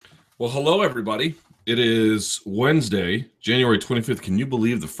Well, hello, everybody. It is Wednesday, January 25th. Can you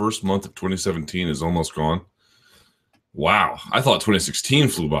believe the first month of 2017 is almost gone? Wow. I thought 2016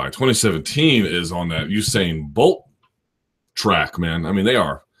 flew by. 2017 is on that Usain Bolt track, man. I mean, they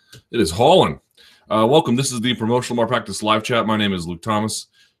are. It is hauling. Welcome. This is the Promotional Malpractice Live Chat. My name is Luke Thomas.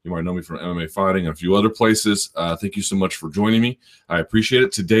 You might know me from MMA fighting and a few other places. Thank you so much for joining me. I appreciate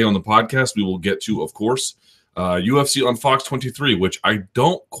it. Today on the podcast, we will get to, of course, UFC on Fox 23, which I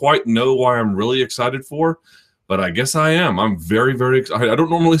don't quite know why I'm really excited for, but I guess I am. I'm very, very excited. I don't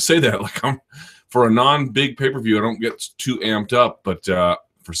normally say that. For a non-big pay-per-view, I don't get too amped up, but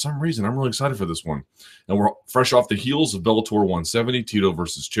for some reason, I'm really excited for this one. And we're fresh off the heels of Bellator 170, Tito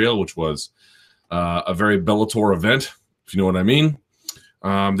versus Chael, which was a very Bellator event, if you know what I mean.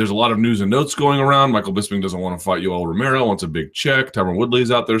 There's a lot of news and notes going around. Michael Bisping doesn't want to fight Yoel Romero, wants a big check. Tyron Woodley's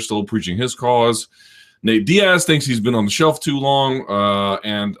out there still preaching his cause. Nate Diaz thinks he's been on the shelf too long,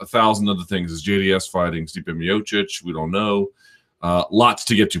 and 1,000 other things. Is JDS fighting Stipe Miocic? We don't know. Lots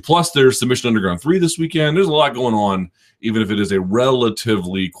to get to. Plus, there's Submission Underground 3 this weekend. There's a lot going on, even if it is a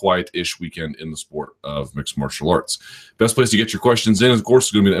relatively quiet-ish weekend in the sport of mixed martial arts. Best place to get your questions in, of course,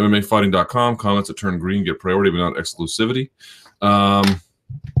 is going to be at MMAfighting.com. Comments that turn green get priority, but not exclusivity. Let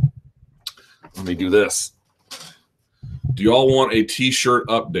me do this. Do you all want a T-shirt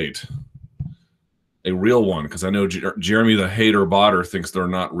update? A real one, because I know Jeremy the hater botter thinks they're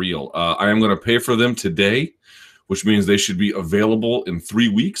not real. I am going to pay for them today, which means they should be available in 3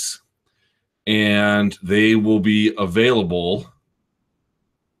 weeks, and they will be available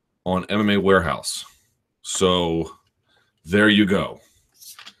on MMA Warehouse. So there you go.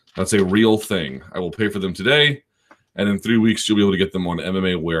 That's a real thing. I will pay for them today, and in 3 weeks you'll be able to get them on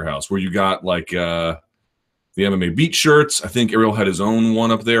MMA Warehouse, where you got like the MMA Beat shirts. I think Ariel had his own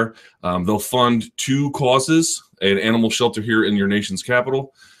one up there. They'll fund 2 causes, an animal shelter here in your nation's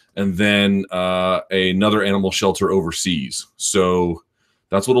capital, and then another animal shelter overseas. So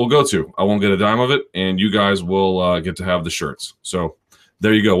that's what it'll go to. I won't get a dime of it, and you guys will get to have the shirts. So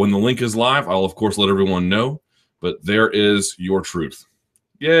there you go. When the link is live, I'll, of course, let everyone know. But there is your truth.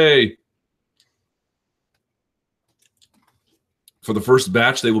 Yay! For the first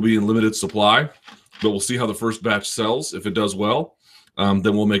batch, they will be in limited supply. But we'll see how the first batch sells. If it does well,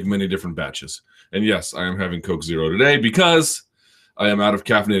 then we'll make many different batches. And yes, I am having Coke Zero today because I am out of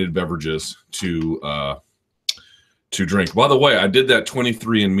caffeinated beverages to drink. By the way, I did that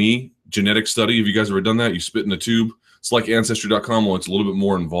 23andMe genetic study. Have you guys ever done that? You spit in a tube. It's like Ancestry.com, only it's a little bit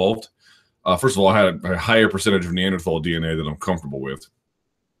more involved. First of all, I had a higher percentage of Neanderthal DNA than I'm comfortable with,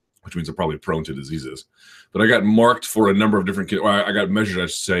 which means I'm probably prone to diseases. But I got marked for a number of different, I got measured, I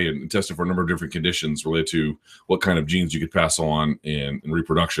should say, and tested for a number of different conditions related to what kind of genes you could pass on in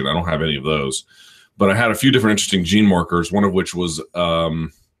reproduction. I don't have any of those. But I had a few different interesting gene markers, one of which was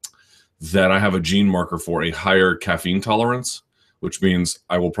that I have a gene marker for a higher caffeine tolerance, which means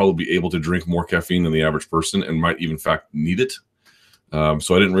I will probably be able to drink more caffeine than the average person and might even, in fact, need it.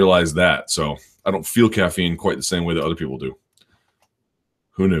 So I didn't realize that. So I don't feel caffeine quite the same way that other people do.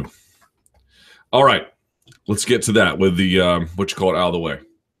 Who knew? All right. Let's get to that with the, what you call it, out of the way.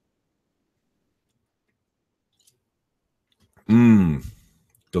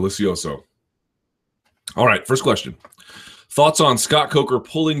 Delicioso. All right, first question. Thoughts on Scott Coker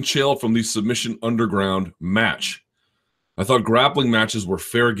pulling Chael from the Submission Underground match? I thought grappling matches were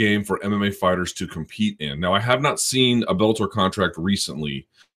fair game for MMA fighters to compete in. Now, I have not seen a Bellator contract recently,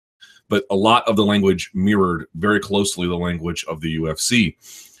 but a lot of the language mirrored very closely the language of the UFC.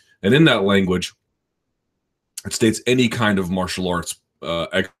 And in that language, it states any kind of martial arts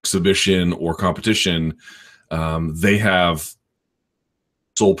exhibition or competition, they have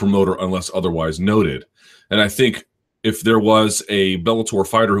sole promoter unless otherwise noted. And I think if there was a Bellator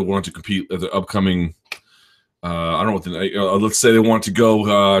fighter who wanted to compete at the upcoming, I don't know what the, let's say they want to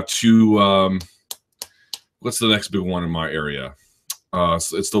go to, what's the next big one in my area?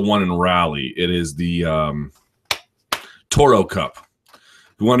 So it's the one in Raleigh. It is the Toro Cup.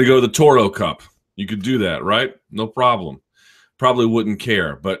 If you want to go to the Toro Cup, you could do that, right? No problem. Probably wouldn't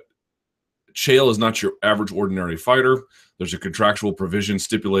care. But Chael is not your average ordinary fighter. There's a contractual provision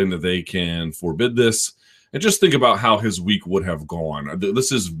stipulating that they can forbid this. And just think about how his week would have gone.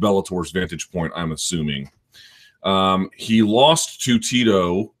 This is Bellator's vantage point, I'm assuming. He lost to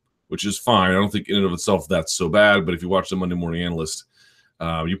Tito, which is fine. I don't think in and of itself that's so bad. But if you watch the Monday Morning Analyst,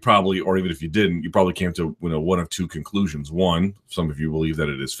 you probably, or even if you didn't, you probably came to one of 2 conclusions. One, some of you believe that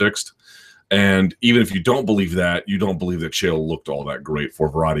it is fixed. And even if you don't believe that, you don't believe that Chael looked all that great for a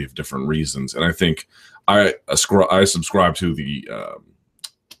variety of different reasons. And I think I subscribe to the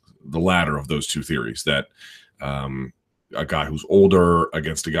latter of those 2 theories, that a guy who's older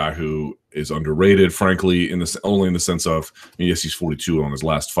against a guy who is underrated, frankly, only in the sense of, I mean, yes, he's 42 on his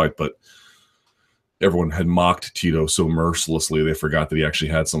last fight, but everyone had mocked Tito so mercilessly they forgot that he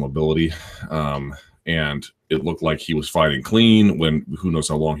actually had some ability. And it looked like he was fighting clean when who knows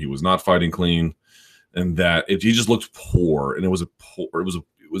how long he was not fighting clean, and that he just looked poor, and it was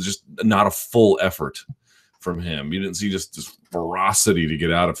just not a full effort from him. You didn't see just this ferocity to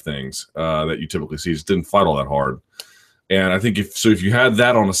get out of things that you typically see. He just didn't fight all that hard. And I think if you had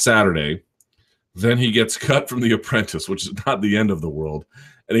that on a Saturday, then he gets cut from The Apprentice, which is not the end of the world,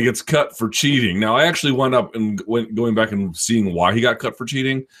 and he gets cut for cheating. Now, I actually wound up going back and seeing why he got cut for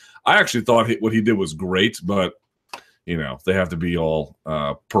cheating. I actually thought what he did was great, but, you know, they have to be all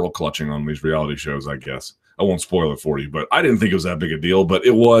pearl clutching on these reality shows, I guess. I won't spoil it for you, but I didn't think it was that big a deal, but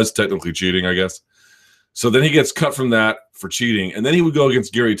it was technically cheating, I guess. So then he gets cut from that for cheating, and then he would go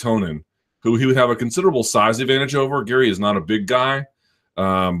against Gary Tonin, who he would have a considerable size advantage over. Gary is not a big guy,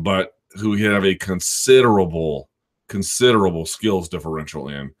 but who he have a considerable skills differential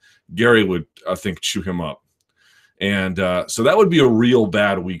in. Gary would, I think, chew him up. And so that would be a real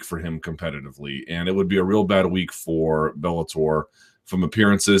bad week for him competitively, and it would be a real bad week for Bellator from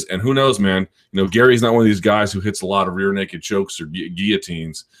appearances. And who knows, man? You know, Gary's not one of these guys who hits a lot of rear naked chokes or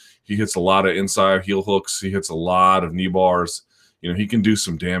guillotines. He hits a lot of inside heel hooks. He hits a lot of knee bars. You know, he can do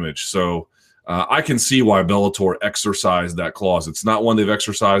some damage. So I can see why Bellator exercised that clause. It's not one they've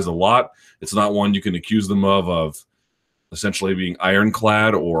exercised a lot. It's not one you can accuse them of essentially being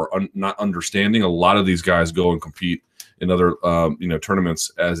ironclad or not understanding. A lot of these guys go and compete in other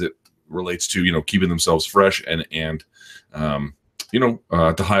tournaments as it relates to keeping themselves fresh and at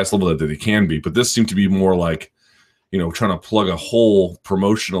the highest level that they can be. But this seemed to be more like trying to plug a hole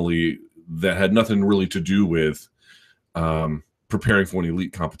promotionally that had nothing really to do with preparing for an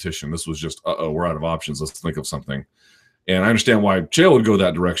elite competition. This was just we're out of options, let's think of something. And I understand why Chael would go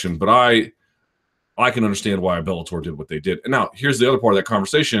that direction, but I can understand why Bellator did what they did. And now, here's the other part of that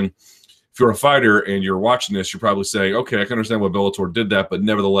conversation. If you're a fighter and you're watching this, you're probably saying, okay, I can understand why Bellator did that, but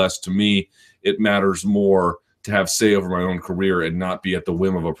nevertheless, to me, it matters more to have say over my own career and not be at the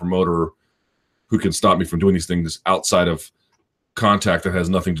whim of a promoter who can stop me from doing these things outside of contact that has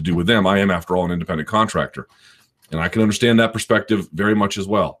nothing to do with them. I am, after all, an independent contractor. And I can understand that perspective very much as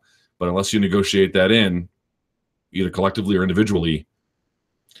well. But unless you negotiate that in, either collectively or individually,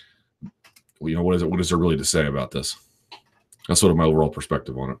 what is there really to say about this? That's sort of my overall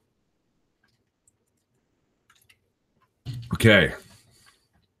perspective on it. Okay.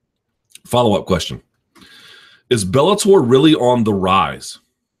 Follow-up question. Is Bellator really on the rise?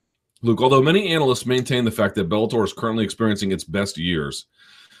 Luke, although many analysts maintain the fact that Bellator is currently experiencing its best years,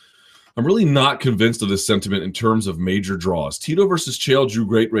 I'm really not convinced of this sentiment in terms of major draws. Tito versus Chael drew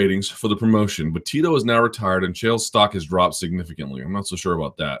great ratings for the promotion, but Tito is now retired and Chael's stock has dropped significantly. I'm not so sure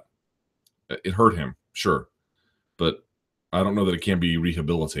about that. It hurt him, sure, but I don't know that it can be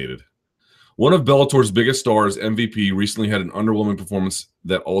rehabilitated. One of Bellator's biggest stars, MVP, recently had an underwhelming performance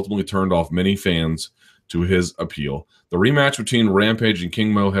that ultimately turned off many fans to his appeal. The rematch between Rampage and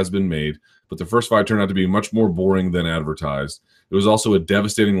King Mo has been made, but the first fight turned out to be much more boring than advertised. It was also a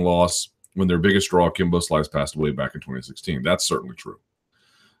devastating loss when their biggest draw, Kimbo Slice, passed away back in 2016. That's certainly true.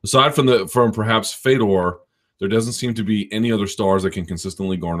 Aside from perhaps Fedor, there doesn't seem to be any other stars that can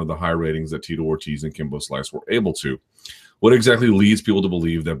consistently garner the high ratings that Tito Ortiz and Kimbo Slice were able to. What exactly leads people to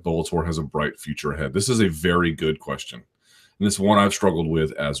believe that Bellator has a bright future ahead? This is a very good question, and it's one I've struggled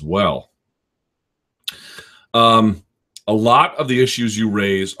with as well. A lot of the issues you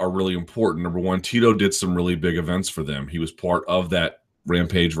raise are really important. Number one, Tito did some really big events for them. He was part of that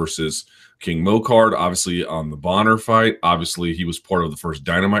Rampage versus King Mo card, obviously on the Bonner fight. Obviously, he was part of the first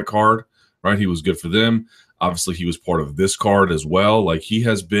Dynamite card, right? He was good for them. Obviously, he was part of this card as well. Like, he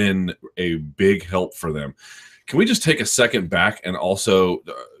has been a big help for them. Can we just take a second back and also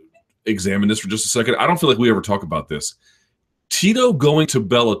examine this for just a second? I don't feel like we ever talk about this. Tito going to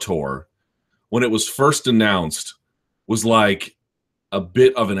Bellator when it was first announced was like a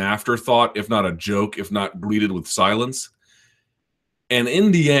bit of an afterthought, if not a joke, if not greeted with silence. And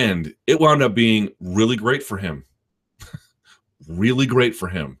in the end, it wound up being really great for him. Really great for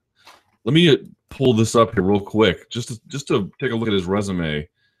him. Let me pull this up here real quick, just to take a look at his resume,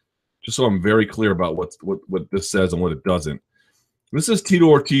 just so I'm very clear about what this says and what it doesn't. This is Tito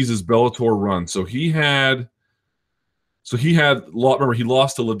Ortiz's Bellator run. So he had remember, he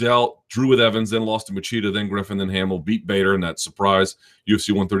lost to Liddell, drew with Evans, then lost to Machida, then Griffin, then Hamill, beat Bader in that surprise UFC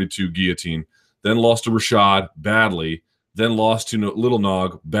 132 guillotine, then lost to Rashad badly, then lost to Little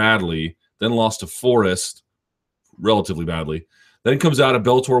Nog badly, then lost to Forrest relatively badly. Then comes out of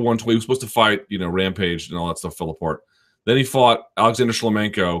Bellator 120. He was supposed to fight, Rampage and all that stuff fell apart. Then he fought Alexander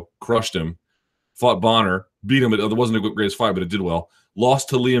Shlemenko, crushed him. Fought Bonner, beat him. It wasn't a greatest fight, but it did well. Lost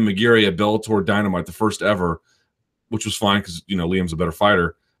to Liam McGarry at Bellator Dynamite, the first ever, which was fine because, you know, Liam's a better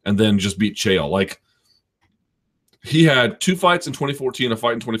fighter. And then just beat Chael. Like, he had 2 fights in 2014, a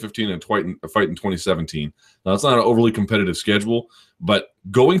fight in 2015, and a fight in 2017. Now, it's not an overly competitive schedule, but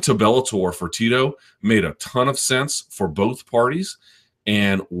going to Bellator for Tito made a ton of sense for both parties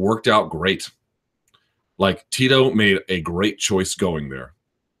and worked out great. Like, Tito made a great choice going there.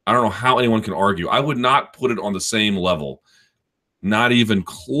 I don't know how anyone can argue. I would not put it on the same level, not even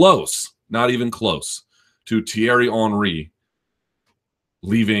close, to Thierry Henry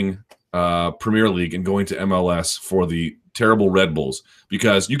leaving Premier League and going to MLS for the terrible Red Bulls,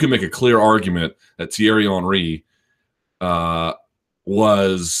 because you can make a clear argument that Thierry Henry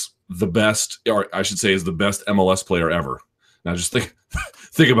was the best, or I should say is the best MLS player ever. Now just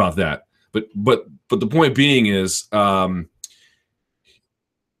think about that. But the point being is, in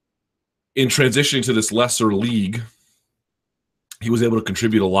transitioning to this lesser league, he was able to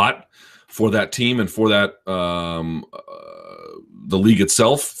contribute a lot for that team and for that the league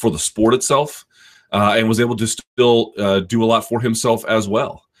itself, for the sport itself, and was able to still do a lot for himself as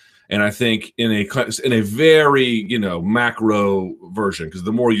well. And I think in a very, you know, macro version, because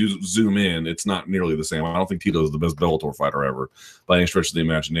the more you zoom in, it's not nearly the same. I don't think Tito is the best Bellator fighter ever by any stretch of the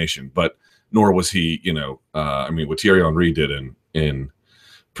imagination, but nor was he, you know, I mean, what Thierry Henry did in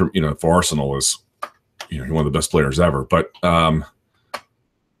you know, for Arsenal is, you know, one of the best players ever. But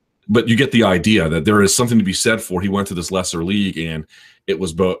you get the idea that there is something to be said for he went to this lesser league, and it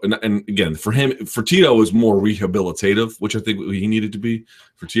was both. And again, for Tito, it was more rehabilitative, which I think he needed to be.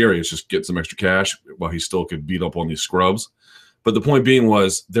 For Thierry, it's just get some extra cash while he still could beat up on these scrubs. But the point being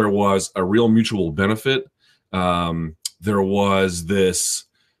was there was a real mutual benefit. There was this.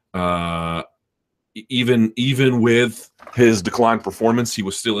 Even with his declined performance, he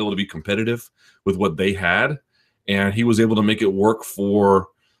was still able to be competitive with what they had, and he was able to make it work for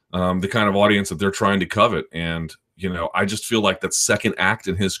the kind of audience that they're trying to covet. And, you know, I just feel like that second act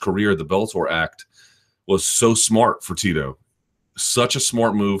in his career, the Bellator act, was so smart for Tito. Such a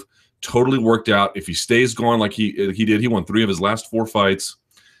smart move. Totally worked out. If he stays going like he did, he won 3 of his last 4 fights.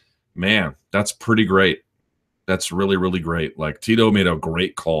 Man, that's pretty great. That's really, really great. Like, Tito made a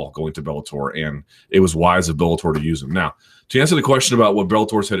great call going to Bellator, and it was wise of Bellator to use him. Now, to answer the question about what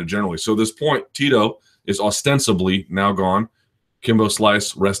Bellator's headed generally, so at this point, Tito is ostensibly now gone. Kimbo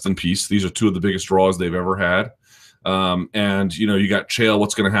Slice, rest in peace. These are 2 of the biggest draws they've ever had. And, you know, you got Chael.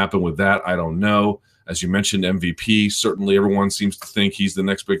 What's going to happen with that? I don't know. As you mentioned, MVP, certainly everyone seems to think he's the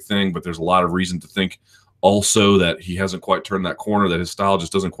next big thing, but there's a lot of reason to think also that he hasn't quite turned that corner, that his style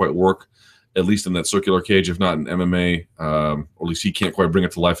just doesn't quite work, at least in that circular cage, if not in MMA, or at least he can't quite bring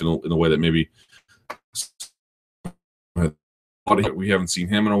it to life in a way that maybe we haven't seen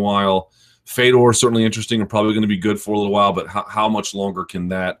him in a while. Fedor is certainly interesting and probably going to be good for a little while, but how much longer can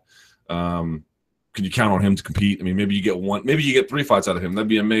that can you count on him to compete? I mean, maybe you get 1, maybe you get 3 fights out of him. That'd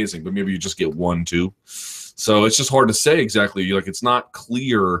be amazing, but maybe you just get 1, 2. So it's just hard to say exactly. Like, it's not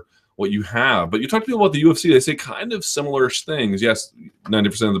clear what you have. But you talk to people about the UFC, they say kind of similar things. Yes,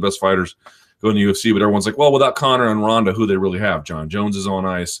 90% of the best fighters go in the UFC, but everyone's like, well, without Conor and Ronda, who they really have? John Jones is on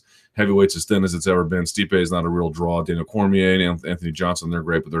ice. Heavyweight's as thin as it's ever been. Stipe is not a real draw. Daniel Cormier and Anthony Johnson, they're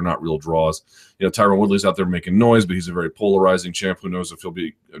great, but they're not real draws. You know, Tyron Woodley's out there making noise, but he's a very polarizing champ. Who knows if he'll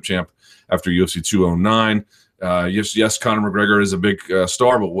be a champ after UFC 209? Yes, Conor McGregor is a big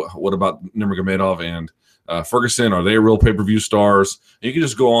star, but what about Nurmagomedov and Ferguson? Are they real pay-per-view stars? And you can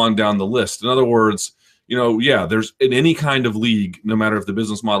just go on down the list. In other words, you know, yeah, there's in any kind of league, no matter if the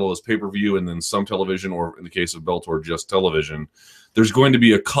business model is pay-per-view and then some television, or in the case of Bellator, just television, there's going to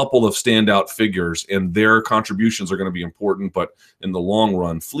be a couple of standout figures, and their contributions are going to be important, but in the long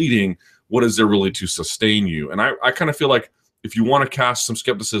run, fleeting. What is there really to sustain you? And I kind of feel like if you want to cast some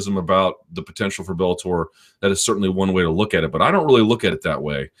skepticism about the potential for Bellator, that is certainly one way to look at it, but I don't really look at it that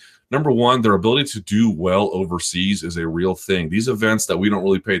way. Number one, their ability to do well overseas is a real thing. These events that we don't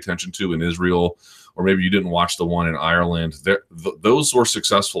really pay attention to in Israel, or maybe you didn't watch the one in Ireland, those were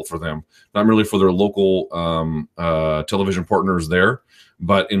successful for them, not merely for their local television partners there,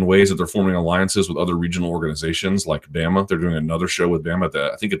 but in ways that they're forming alliances with other regional organizations like BAMA. They're doing another show with BAMA,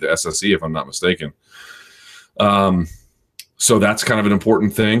 I think at the SSE, if I'm not mistaken. So that's kind of an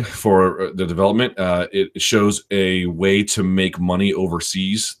important thing for the development. It shows a way to make money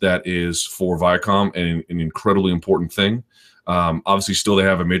overseas that is for Viacom an incredibly important thing. Obviously, still they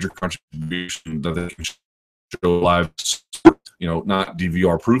have a major contribution that they can show live, you know, not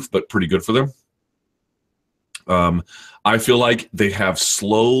DVR proof, but pretty good for them. I feel like they have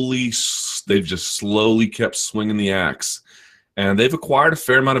slowly they've just slowly kept swinging the axe, and they've acquired a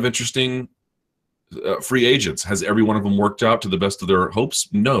fair amount of interesting free agents. Has every one of them worked out to the best of their hopes?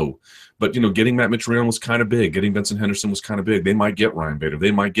 No. But, getting Matt Mitrione was kind of big. Getting Benson Henderson was kind of big. They might get Ryan Bader. They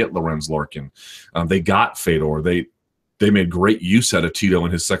might get Lorenz Larkin. They got Fedor. They made great use out of Tito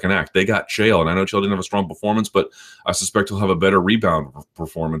in his second act. They got Chael, and I know Chael didn't have a strong performance, but I suspect he'll have a better rebound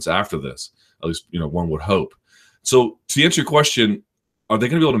performance after this. At least, one would hope. So to answer your question, are they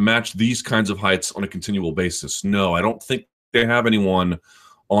going to be able to match these kinds of heights on a continual basis? No, I don't think they have anyone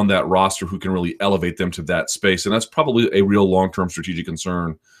on that roster who can really elevate them to that space. And that's probably a real long-term strategic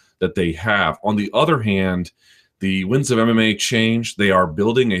concern that they have. On the other hand, the winds of MMA change. They are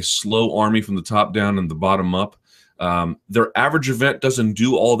building a slow army from the top down and the bottom up. Their average event doesn't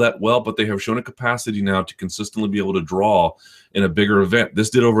do all that well, but they have shown a capacity now to consistently be able to draw in a bigger event. This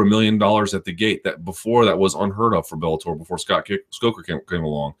did over $1 million at the gate. That was unheard of for Bellator before Scott Coker came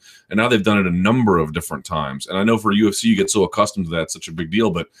along. And now they've done it a number of different times. And I know for UFC, you get so accustomed to that, it's such a big deal.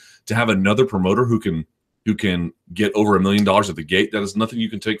 But to have another promoter who can get over $1 million at the gate, that is nothing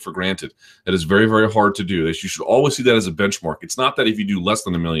you can take for granted. That is very, very hard to do. You should always see that as a benchmark. It's not that if you do less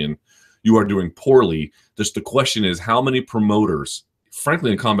than $1 million, you are doing poorly. Just the question is how many promoters,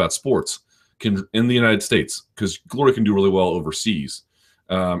 frankly, in combat sports, can in the United States, because Glory can do really well overseas,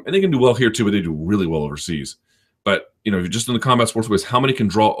 and they can do well here too, but they do really well overseas. But just in the combat sports ways, how many can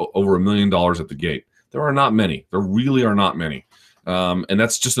draw over $1 million at the gate? There are not many. There really are not many, and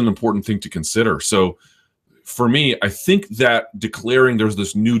that's just an important thing to consider. So, for me, I think that declaring there's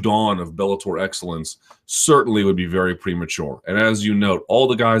this new dawn of Bellator excellence certainly would be very premature. And as you note, all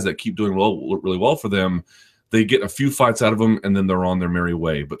the guys that keep doing really well for them, they get a few fights out of them, and then they're on their merry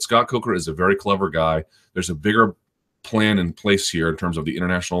way. But Scott Coker is a very clever guy. There's a bigger plan in place here in terms of the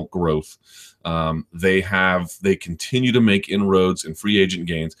international growth. They continue to make inroads in free agent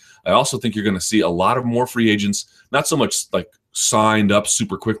gains. I also think you're going to see a lot of more free agents, not so much like signed up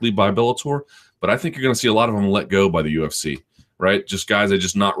super quickly by Bellator, but I think you're going to see a lot of them let go by the UFC, right? Just guys they're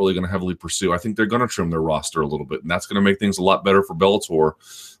just not really going to heavily pursue. I think they're going to trim their roster a little bit, and that's going to make things a lot better for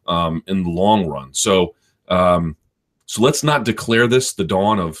Bellator in the long run. So let's not declare this the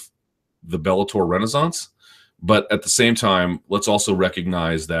dawn of the Bellator renaissance, but at the same time, let's also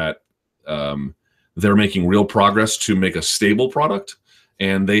recognize that they're making real progress to make a stable product.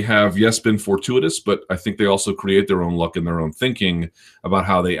 And they have, yes, been fortuitous, but I think they also create their own luck and their own thinking about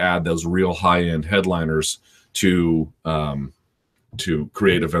how they add those real high-end headliners to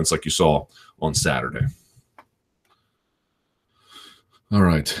create events like you saw on Saturday. All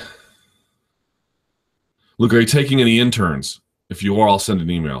right. Luke, are you taking any interns? If you are, I'll send an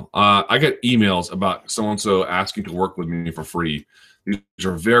email. I get emails about so-and-so asking to work with me for free. These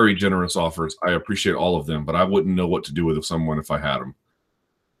are very generous offers. I appreciate all of them, but I wouldn't know what to do with someone if I had them.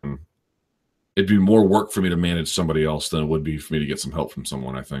 It'd be more work for me to manage somebody else than it would be for me to get some help from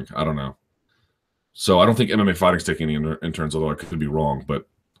someone, I think. I don't know. So I don't think MMA Fighting's taking any interns, although I could be wrong. But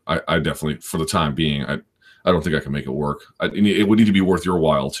I definitely, for the time being, I don't think I can make it work. It would need to be worth your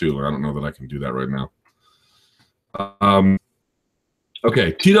while, too. And I don't know that I can do that right now.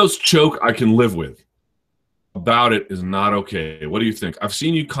 Okay, Tito's choke I can live with. About it is not okay. What do you think? I've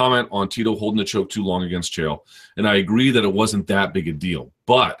seen you comment on Tito holding the choke too long against Chael, and I agree that it wasn't that big a deal.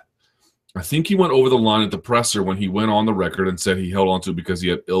 But I think he went over the line at the presser when he went on the record and said he held on to it because he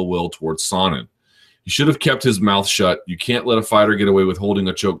had ill will towards Sonnen. He should have kept his mouth shut. You can't let a fighter get away with holding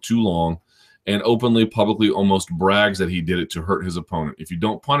a choke too long, and openly, publicly almost brags that he did it to hurt his opponent. If you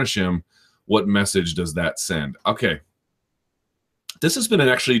don't punish him, what message does that send? Okay. This has been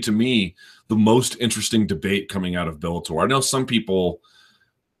actually, to me, the most interesting debate coming out of Bellator. I know some people,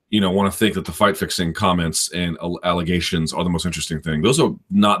 want to think that the fight fixing comments and allegations are the most interesting thing. Those are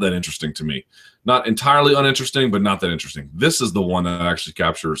not that interesting to me. Not entirely uninteresting, but not that interesting. This is the one that actually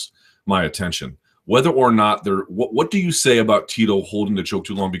captures my attention. Whether or not what do you say about Tito holding the choke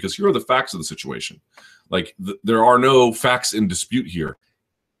too long? Because here are the facts of the situation. Like there are no facts in dispute here.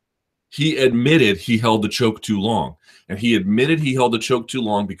 He admitted he held the choke too long. And he admitted he held the choke too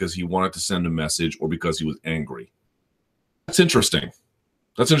long because he wanted to send a message or because he was angry. That's interesting.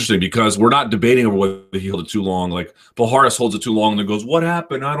 That's interesting because we're not debating over whether he held it too long. Like Paharis holds it too long and then goes, what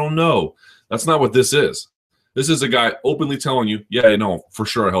happened? I don't know. That's not what this is. This is a guy openly telling you, yeah, no, for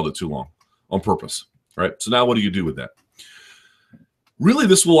sure I held it too long on purpose. Right? So now what do you do with that? Really,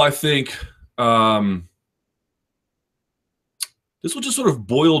 this will, I think, this will just sort of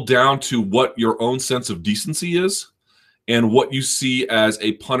boil down to what your own sense of decency is and what you see as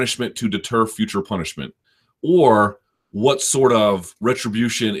a punishment to deter future punishment, or what sort of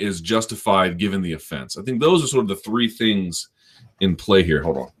retribution is justified given the offense. I think those are sort of the three things in play here.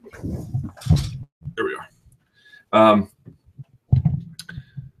 Hold on. Here we are.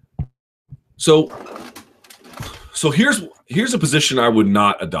 So here's a position I would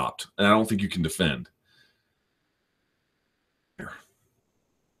not adopt, and I don't think you can defend.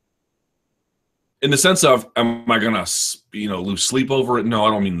 In the sense of, am I gonna lose sleep over it? No, I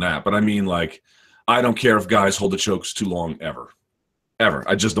don't mean that, but I mean like, I don't care if guys hold the chokes too long ever.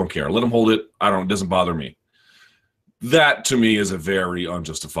 I just don't care. Let them hold it. It doesn't bother me. That to me is a very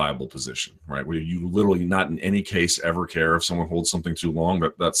unjustifiable position, right? Where you literally not in any case ever care if someone holds something too long.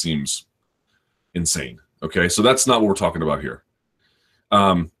 That seems insane. Okay, so that's not what we're talking about here.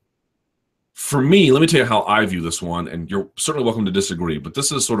 For me, let me tell you how I view this one, and you're certainly welcome to disagree, but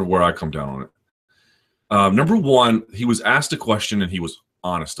this is sort of where I come down on it. Number one, he was asked a question and he was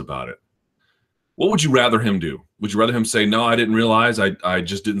honest about it. What would you rather him do? Would you rather him say, no, I didn't realize, I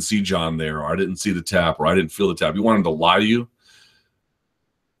just didn't see John there, or I didn't see the tap, or I didn't feel the tap? You want him to lie to you?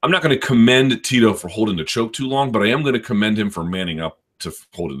 I'm not going to commend Tito for holding the choke too long, but I am going to commend him for manning up to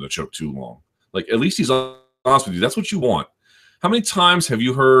holding the choke too long. Like, at least he's honest with you. That's what you want. How many times have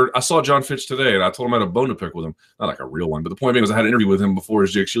you heard, I saw John Fitch today, and I told him I had a bone to pick with him. Not like a real one, but the point being was I had an interview with him before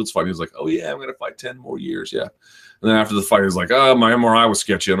his Jake Shields fight. And he was like, oh, yeah, I'm going to fight 10 more years, yeah. And then after the fight, he was like, oh, my MRI was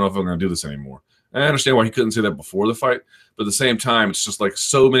sketchy. I don't know if I'm going to do this anymore. And I understand why he couldn't say that before the fight, but at the same time, it's just like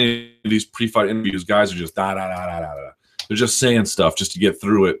so many of these pre-fight interviews, guys are just da-da-da-da-da-da. They're just saying stuff just to get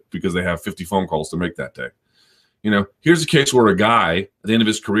through it because they have 50 phone calls to make that day. You know, here's a case where a guy at the end of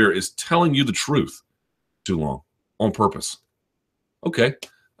his career is telling you the truth too long on purpose. Okay,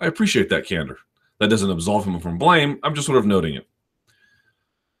 I appreciate that candor. That doesn't absolve him from blame. I'm just sort of noting it.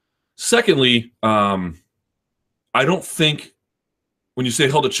 Secondly, I don't think when you say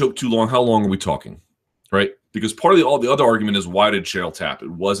held a choke too long, how long are we talking, right? Because part of the other argument is, why did Chael tap? It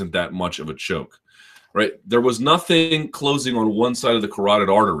wasn't that much of a choke, right? There was nothing closing on one side of the carotid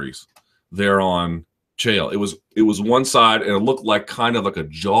arteries there on Chael. It was one side, and it looked like kind of like a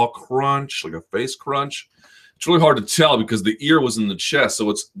jaw crunch, like a face crunch. It's really hard to tell because the ear was in the chest,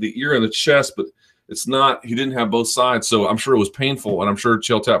 so it's the ear and the chest, but it's not. He didn't have both sides, so I'm sure it was painful, and I'm sure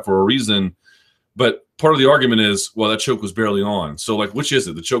Chael tapped for a reason. But part of the argument is, well, that choke was barely on. So, like, which is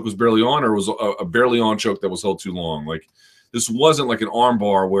it? The choke was barely on, or was a barely on choke that was held too long? Like, this wasn't like an arm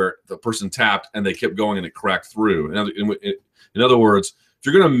bar where the person tapped and they kept going and it cracked through. In other words, if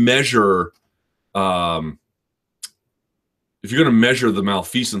you're going to measure, the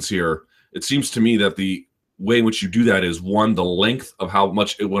malfeasance here, it seems to me that the way in which you do that is, one, the length of how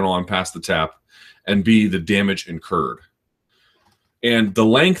much it went on past the tap, and B, the damage incurred. And the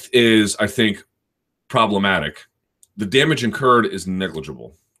length is, I think, problematic. The damage incurred is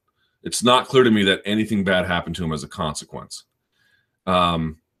negligible. It's not clear to me that anything bad happened to him as a consequence.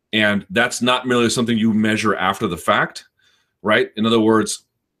 And that's not merely something you measure after the fact, right? In other words,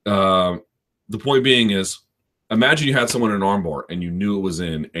 the point being is, imagine you had someone in an armbar and you knew it was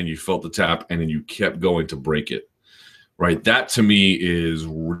in and you felt the tap and then you kept going to break it, right? That to me is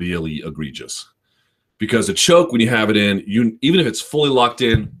really egregious. Because a choke, when you have it in, even if it's fully locked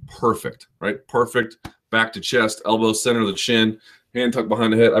in, perfect, right? Perfect, back to chest, elbow, center of the chin, hand tucked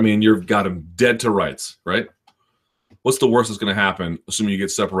behind the head. I mean, you've got him dead to rights, right? What's the worst that's going to happen, assuming you get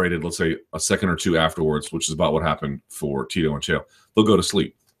separated, let's say, a second or two afterwards, which is about what happened for Tito and Chael? They'll go to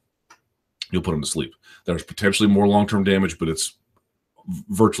sleep. You'll put them to sleep. There's potentially more long-term damage, but it's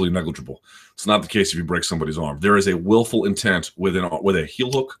virtually negligible. It's not the case if you break somebody's arm. There is a willful intent with a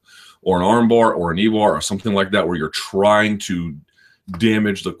heel hook or an arm bar or a knee bar or something like that, where you're trying to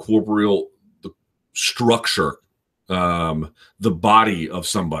damage the corporeal structure, the body of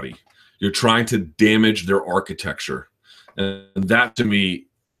somebody. You're trying to damage their architecture. And that, to me,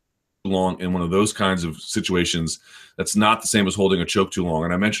 long in one of those kinds of situations, that's not the same as holding a choke too long.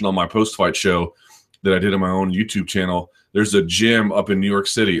 And I mentioned on my post-fight show that I did on my own YouTube channel, there's a gym up in New York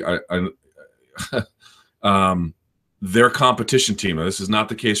City. Their competition team, now this is not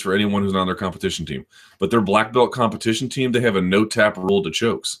the case for anyone who's not on their competition team, but their black belt competition team, they have a no tap rule to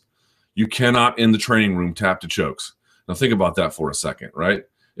chokes. You cannot in the training room tap to chokes. Now think about that for a second, right?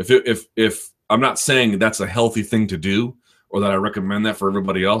 If I'm not saying that's a healthy thing to do or that I recommend that for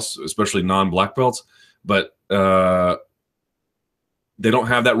everybody else, especially non-black belts, but they don't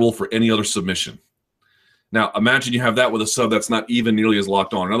have that rule for any other submission. Now, imagine you have that with a sub that's not even nearly as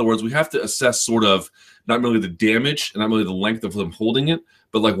locked on. In other words, we have to assess sort of not merely the damage and not merely the length of them holding it,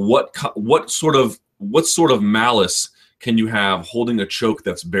 but like what sort of malice can you have holding a choke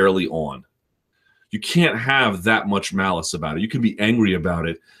that's barely on? You can't have that much malice about it. You can be angry about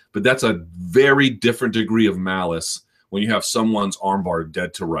it, but that's a very different degree of malice when you have someone's armbar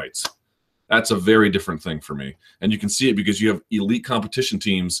dead to rights. That's a very different thing for me. And you can see it because you have elite competition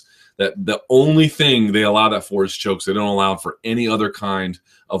teams that the only thing they allow that for is chokes. They don't allow for any other kind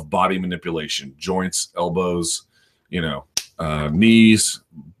of body manipulation, joints, elbows, knees,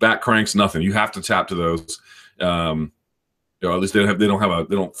 back cranks, nothing. You have to tap to those. At least they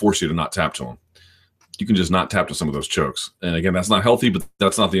don't force you to not tap to them. You can just not tap to some of those chokes. And again, that's not healthy, but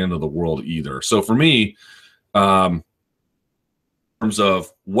that's not the end of the world either. So for me, in terms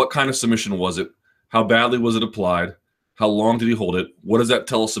of what kind of submission was it, how badly was it applied, how long did he hold it, what does that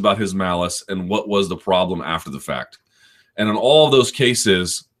tell us about his malice, and what was the problem after the fact? And in all of those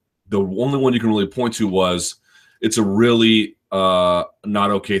cases, the only one you can really point to was it's a really not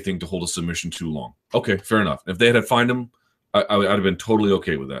okay thing to hold a submission too long. Okay, fair enough. If they had fined him, I'd have been totally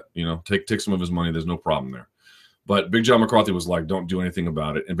okay with that. Take some of his money. There's no problem there. But Big John McCarthy was like, don't do anything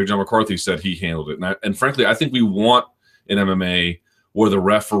about it. And Big John McCarthy said he handled it. And frankly, I think we want in MMA where the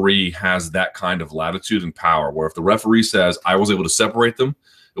referee has that kind of latitude and power, where if the referee says, I was able to separate them,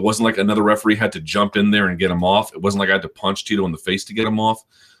 it wasn't like another referee had to jump in there and get him off. It wasn't like I had to punch Tito in the face to get him off.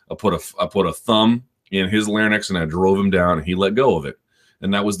 I put a thumb in his larynx and I drove him down and he let go of it.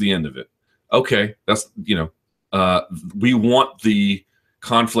 And that was the end of it. Okay, that's, we want the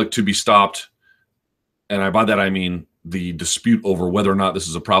conflict to be stopped. And by that, I mean the dispute over whether or not this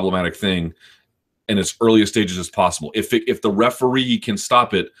is a problematic thing in as earliest stages as possible. If the referee can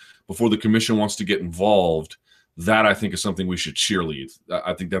stop it before the commission wants to get involved, that I think is something we should cheerlead.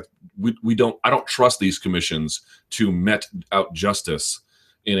 I think that I don't trust these commissions to met out justice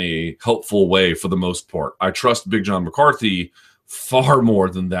in a helpful way for the most part. I trust Big John McCarthy far more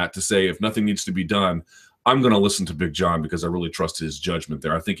than that to say if nothing needs to be done, I'm going to listen to Big John because I really trust his judgment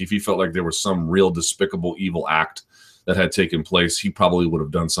there. I think if he felt like there was some real despicable, evil act that had taken place, he probably would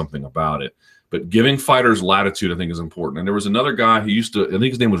have done something about it. But giving fighters latitude, I think, is important. And there was another guy who used to, I think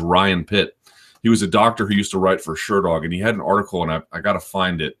his name was Ryan Pitt. He was a doctor who used to write for Sherdog, and he had an article, and I got to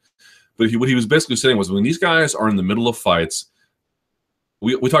find it. But what he was basically saying was when these guys are in the middle of fights,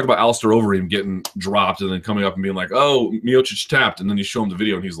 we talked about Alistair Overeem getting dropped and then coming up and being like, oh, Miocic tapped, and then you show him the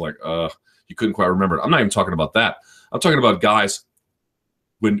video, and he's like, he couldn't quite remember it. I'm not even talking about that. I'm talking about guys,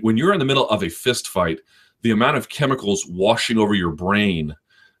 when you're in the middle of a fist fight, the amount of chemicals washing over your brain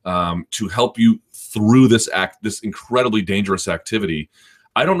to help you through this incredibly dangerous activity,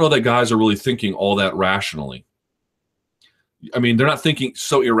 I don't know that guys are really thinking all that rationally. I mean, they're not thinking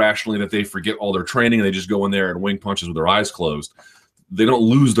so irrationally that they forget all their training and they just go in there and wing punches with their eyes closed. They don't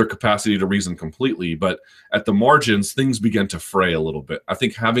lose their capacity to reason completely, but at the margins, things begin to fray a little bit. I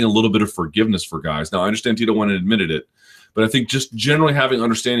think having a little bit of forgiveness for guys. Now, I understand Tito went and admitted it, but I think just generally having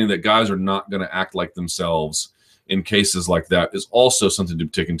understanding that guys are not going to act like themselves in cases like that is also something to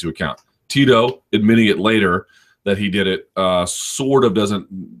take into account. Tito admitting it later that he did it sort of doesn't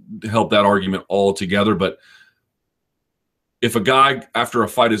help that argument altogether, but if a guy after a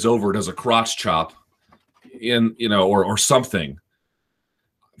fight is over does a crotch chop or something,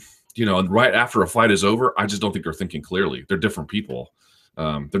 and right after a fight is over, I just don't think they're thinking clearly. They're different people.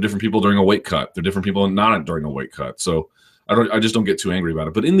 They're different people during a weight cut. They're different people not during a weight cut. So I just don't get too angry about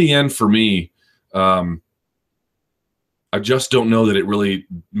it. But in the end, for me, I just don't know that it really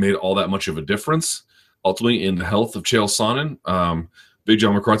made all that much of a difference ultimately in the health of Chael Sonnen. Big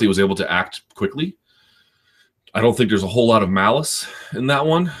John McCarthy was able to act quickly. I don't think there's a whole lot of malice in that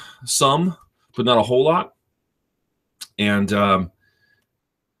one. Some, but not a whole lot. And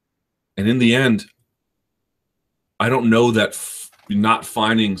in the end, I don't know that not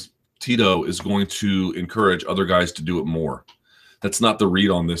finding Tito is going to encourage other guys to do it more. That's not the read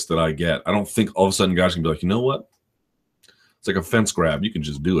on this that I get. I don't think all of a sudden guys can be like, you know what? It's like a fence grab. You can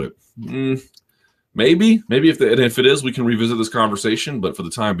just do it. Maybe if it is, we can revisit this conversation. But for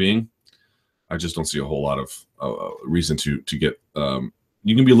the time being, I just don't see a whole lot of reason to get.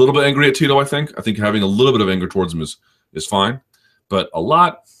 You can be a little bit angry at Tito. I think having a little bit of anger towards him is fine, but a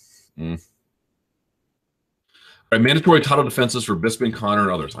lot. All right, mandatory title defenses for Bisping, Connor,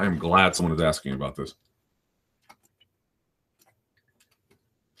 and others. I am glad someone is asking about this.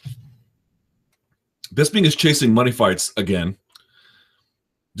 Bisping is chasing money fights again,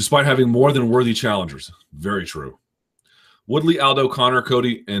 despite having more than worthy challengers. Very true. Woodley, Aldo, Connor,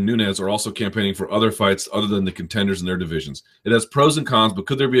 Cody, and Nunes are also campaigning for other fights other than the contenders in their divisions. It has pros and cons, but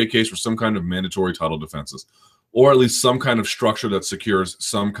could there be a case for some kind of mandatory title defenses? Or at least some kind of structure that secures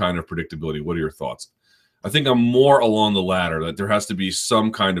some kind of predictability? What are your thoughts? I think I'm more along the latter, that there has to be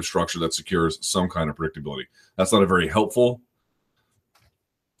some kind of structure that secures some kind of predictability. That's not a very helpful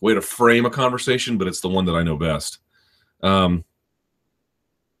way to frame a conversation, but it's the one that I know best. Let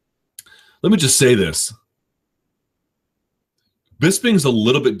me just say this. Bisping's a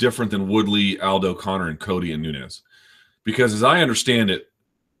little bit different than Woodley, Aldo, Conor, and Cody and Nunes. Because as I understand it,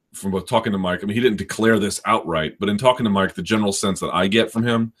 from both talking to Mike, I mean, he didn't declare this outright, but in talking to Mike, the general sense that I get from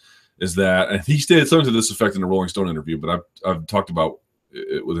him is that, and he stated something to this effect in the Rolling Stone interview, but I've talked about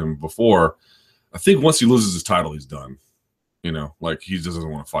it with him before. I think once he loses his title, he's done. You know, like he just doesn't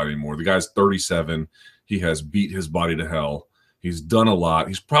want to fight anymore. The guy's 37. He has beat his body to hell. He's done a lot.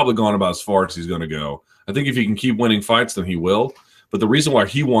 He's probably gone about as far as he's going to go. I think if he can keep winning fights, then he will. But the reason why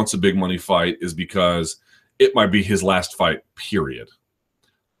he wants a big money fight is because it might be his last fight, period.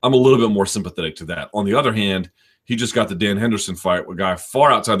 I'm a little bit more sympathetic to that. On the other hand, he just got the Dan Henderson fight, a guy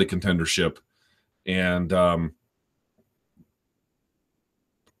far outside the contendership. And,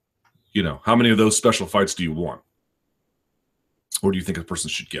 you know, how many of those special fights do you want? Or do you think a person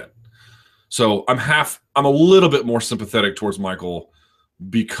should get? So I'm a little bit more sympathetic towards Michael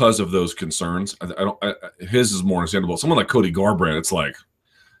because of those concerns. His is more understandable. Someone like Cody Garbrandt, it's like,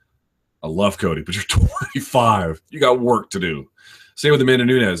 I love Cody, but you're 25. You got work to do. Same with Amanda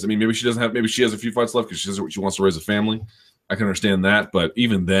Nunes. I mean, maybe she has a few fights left because she wants to raise a family. I can understand that. But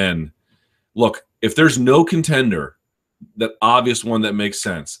even then, look, if there's no contender, that obvious one that makes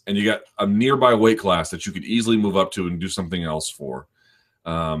sense, and you got a nearby weight class that you could easily move up to and do something else for,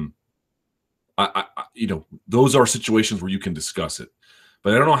 you know, those are situations where you can discuss it.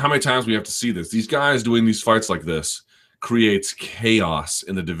 But I don't know how many times we have to see this. These guys doing these fights like this creates chaos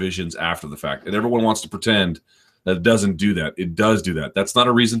in the divisions after the fact. And everyone wants to pretend that it doesn't do that. It does do that. That's not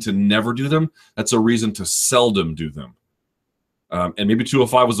a reason to never do them. That's a reason to seldom do them. And maybe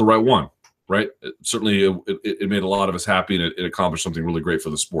 205 was the right one, right? It made a lot of us happy, and it accomplished something really great for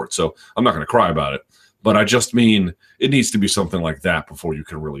the sport. So I'm not going to cry about it. But I just mean it needs to be something like that before you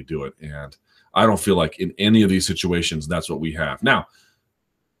can really do it. And I don't feel like in any of these situations that's what we have. Now,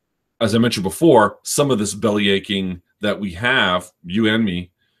 as I mentioned before, some of this belly aching that we have, you and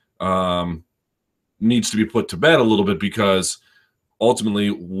me, needs to be put to bed a little bit, because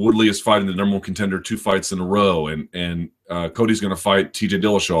ultimately Woodley is fighting the number one contender 2 fights in a row, and Cody's going to fight TJ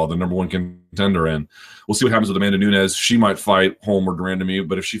Dillashaw, the number one contender, and we'll see what happens with Amanda Nunes. She might fight Holm or Durandamy,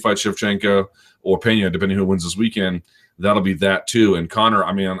 but if she fights Shevchenko or Pena, depending who wins this weekend, that'll be that too. And Conor,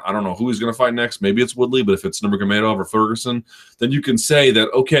 I mean, I don't know who he's going to fight next. Maybe it's Woodley, but if it's Nurmagomedov or Ferguson, then you can say that,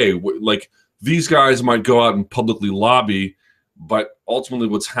 okay, like these guys might go out and publicly lobby, but ultimately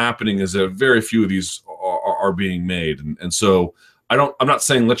what's happening is that very few of these are being made. And so I'm not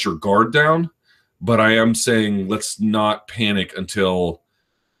saying let your guard down, but I am saying let's not panic until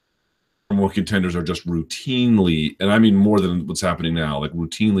more contenders are just routinely, and I mean more than what's happening now, like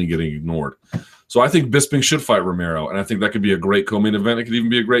routinely getting ignored. So I think Bisping should fight Romero, and I think that could be a great co-main event. It could even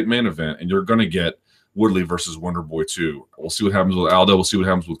be a great main event, and you're going to get Woodley versus Wonderboy 2. We'll see what happens with Aldo. We'll see what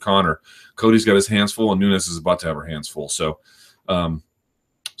happens with Conor. Cody's got his hands full, and Nunes is about to have her hands full. So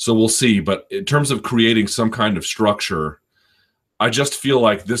we'll see. But in terms of creating some kind of structure, I just feel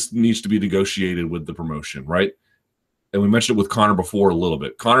like this needs to be negotiated with the promotion, right? And we mentioned it with Conor before a little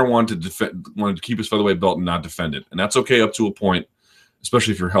bit. Conor wanted to keep his featherweight belt and not defend it, and that's okay up to a point,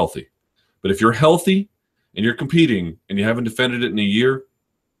 especially if you're healthy. But if you're healthy and you're competing and you haven't defended it in a year,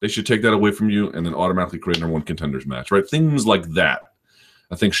 they should take that away from you and then automatically create a number one contenders match, right? Things like that,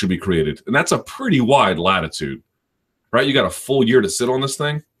 I think, should be created. And that's a pretty wide latitude, right? You got a full year to sit on this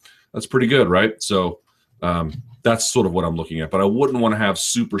thing. That's pretty good, right? So that's sort of what I'm looking at. But I wouldn't want to have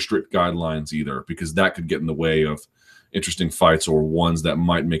super strict guidelines either, because that could get in the way of interesting fights or ones that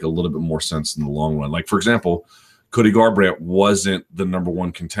might make a little bit more sense in the long run. Like, for example, Cody Garbrandt wasn't the number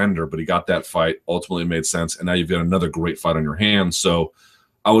one contender, but he got that fight. Ultimately, it made sense, and now you've got another great fight on your hands. So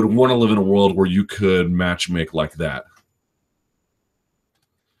I would want to live in a world where you could match make like that.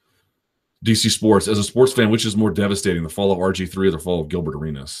 DC Sports, as a sports fan, which is more devastating, the fall of RG3 or the fall of Gilbert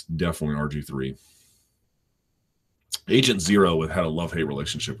Arenas? Definitely RG3. Agent Zero had a love-hate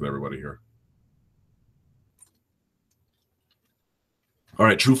relationship with everybody here. All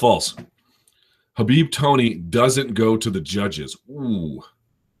right, true, false. Habib Tony doesn't go to the judges. Ooh,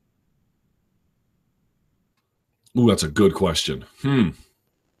 that's a good question.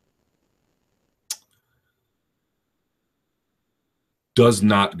 Does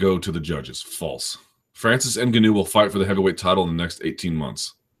not go to the judges. False. Francis Ngannou will fight for the heavyweight title in the next 18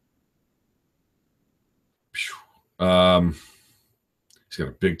 months. He's got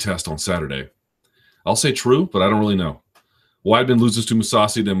a big test on Saturday. I'll say true, but I don't really know. Weidman loses to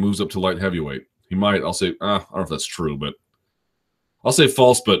Mousasi, then moves up to light heavyweight. He might. I'll say, I don't know if that's true, but I'll say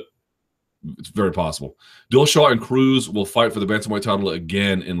false, but it's very possible. Dillashaw and Cruz will fight for the bantamweight title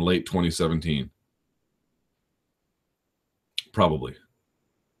again in late 2017. Probably.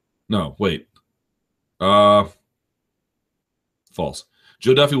 No, wait. False.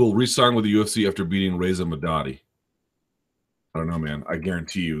 Joe Duffy will re-sign with the UFC after beating Reza Madadi. I don't know, man. I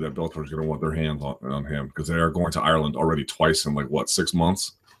guarantee you that Bellator is going to want their hands on him because they are going to Ireland already twice in, like, what, 6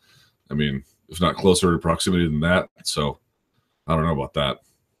 months? I mean, if not closer to proximity than that. So I don't know about that.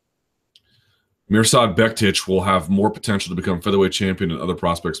 Mirsad Bektic will have more potential to become featherweight champion than other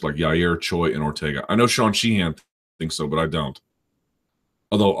prospects like Yair, Choi, and Ortega. I know Sean Sheehan thinks so, but I don't.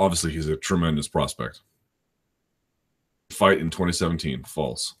 Although, obviously, he's a tremendous prospect. Fight in 2017.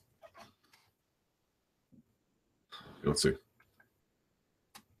 False. Let's see.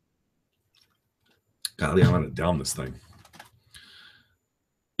 Golly, I'm going to down this thing.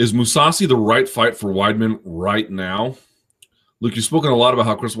 Is Mousasi the right fight for Weidman right now? Luke, you've spoken a lot about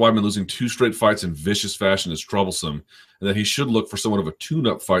how Chris Weidman losing 2 straight fights in vicious fashion is troublesome, and that he should look for somewhat of a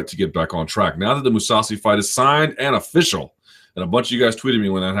tune-up fight to get back on track. Now that the Mousasi fight is signed and official, and a bunch of you guys tweeted me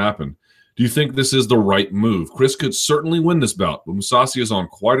when that happened, do you think this is the right move? Chris could certainly win this bout, but Mousasi is on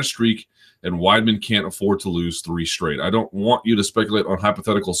quite a streak, and Weidman can't afford to lose 3 straight. I don't want you to speculate on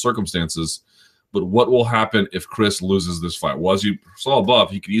hypothetical circumstances, but what will happen if Chris loses this fight? Well, as you saw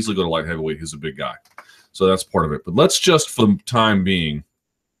above, he could easily go to light heavyweight. He's a big guy. So that's part of it. But let's just, for the time being,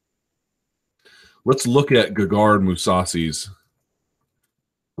 let's look at Gegard Mousasi's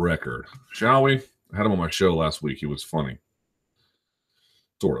record, shall we? I had him on my show last week. He was funny.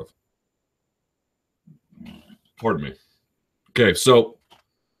 Sort of. Pardon me. Okay, so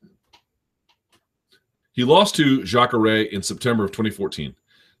he lost to Jacare in September of 2014.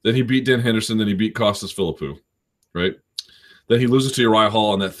 Then he beat Dan Henderson. Then he beat Costas Philippou, right? Then he loses to Uriah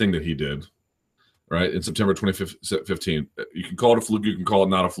Hall on that thing that he did, right, in September 2015. You can call it a fluke. You can call it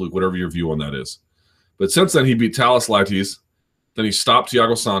not a fluke, whatever your view on that is. But since then, he beat Talis Laitis. Then he stopped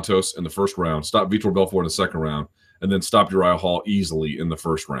Thiago Santos in the first round, stopped Vitor Belfort in the second round, and then stopped Uriah Hall easily in the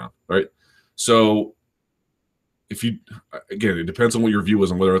first round, right? So if you, again, it depends on what your view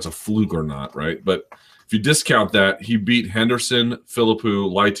is on whether it's a fluke or not, right? But if you discount that, he beat Henderson,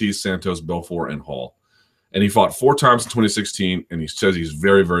 Philippou, Laitis, Santos, Belfort, and Hall. And he fought 4 times in 2016, and he says he's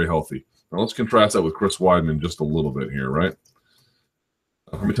very, very healthy. Now let's contrast that with Chris Weidman just a little bit here, right?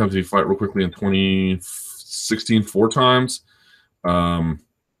 How many times did he fight real quickly in 2016? 4 times. In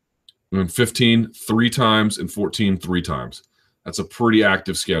 15, 3 times. In 14, 3 times. That's a pretty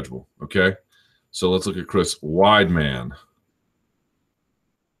active schedule, okay? So let's look at Chris Weidman.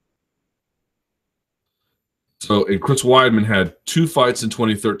 So Chris Weidman had 2 fights in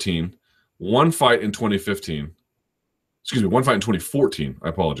 2013, 1 fight in 2015. Excuse me, 1 fight in 2014. I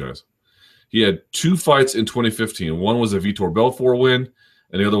apologize. He had 2 fights in 2015. One was a Vitor Belfort win,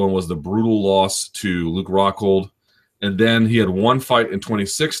 and the other one was the brutal loss to Luke Rockhold. And then he had 1 fight in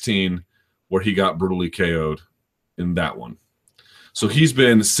 2016 where he got brutally KO'd in that one. So he's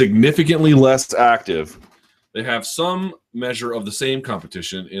been significantly less active. They have some measure of the same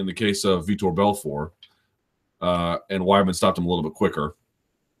competition in the case of Vitor Belfort, and Weidman stopped him a little bit quicker.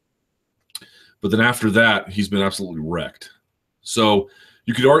 But then after that, he's been absolutely wrecked. So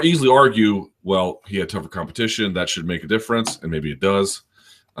you could easily argue, well, he had tougher competition. That should make a difference, and maybe it does.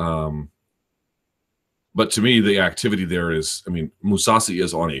 But to me, the activity there is, I mean, Mousasi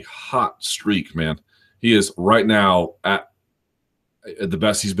is on a hot streak, man. He is right now at the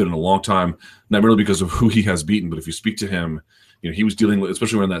best he's been in a long time, not merely because of who he has beaten, but if you speak to him, you know, he was dealing with,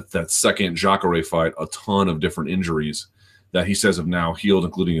 especially when that second Jacare fight, a ton of different injuries that he says have now healed,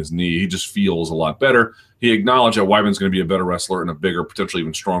 including his knee. He just feels a lot better. He acknowledged that Weidman's going to be a better wrestler and a bigger, potentially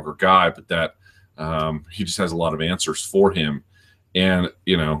even stronger guy, but that he just has a lot of answers for him. And,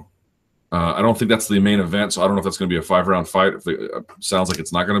 you know, I don't think that's the main event, so I don't know if that's going to be a 5-round fight. Sounds like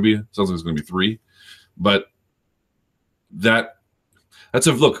it's not going to be. It sounds like it's going to be 3. But that's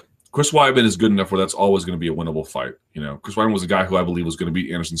a look. Chris Weidman is good enough where that's always going to be a winnable fight. You know, Chris Weidman was a guy who I believe was going to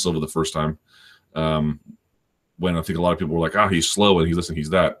beat Anderson Silva the first time. When I think a lot of people were like, he's slow and he's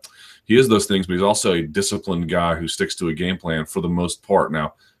that. He is those things, but he's also a disciplined guy who sticks to a game plan for the most part.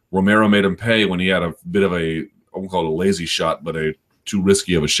 Now, Romero made him pay when he had a bit of I won't call it a lazy shot, but a too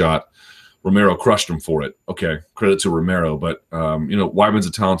risky of a shot. Romero crushed him for it. Okay, credit to Romero, but you know, Weidman's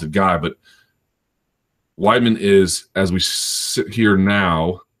a talented guy, but Weidman is, as we sit here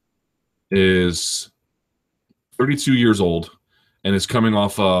now, is 32 years old and is coming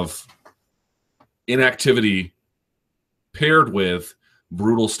off of inactivity paired with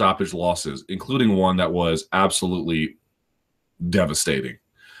brutal stoppage losses, including one that was absolutely devastating.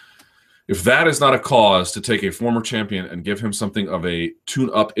 If that is not a cause to take a former champion and give him something of a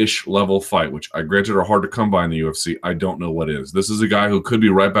tune-up-ish level fight, which I granted are hard to come by in the UFC, I don't know what is. This is a guy who could be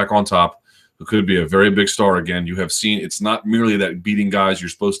right back on top, who could be a very big star again. You have seen it's not merely that beating guys you're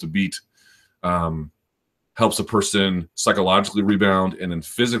supposed to beat